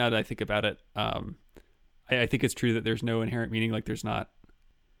 now that I think about it, I think it's true that there's no inherent meaning. Like there's not.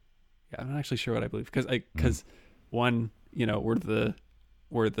 Yeah, I'm not actually sure what I believe because one,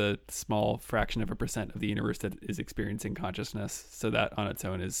 we're the small fraction of a percent of the universe that is experiencing consciousness. So that on its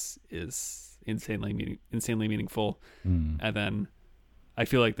own is insanely meaningful. And then I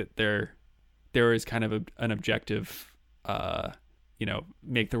feel like that there is kind of an objective,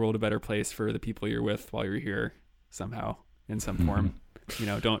 make the world a better place for the people you're with while you're here somehow in some form.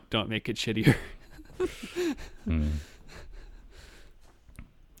 Don't make it shittier.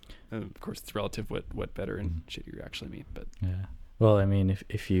 Of course, it's relative what better and shittier actually mean, but yeah. Well, I mean,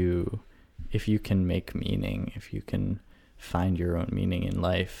 if you can make meaning, if you can find your own meaning in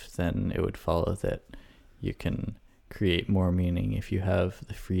life, then it would follow that you can create more meaning if you have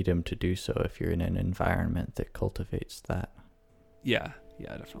the freedom to do so, if you're in an environment that cultivates that. Yeah,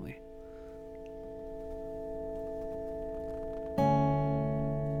 definitely.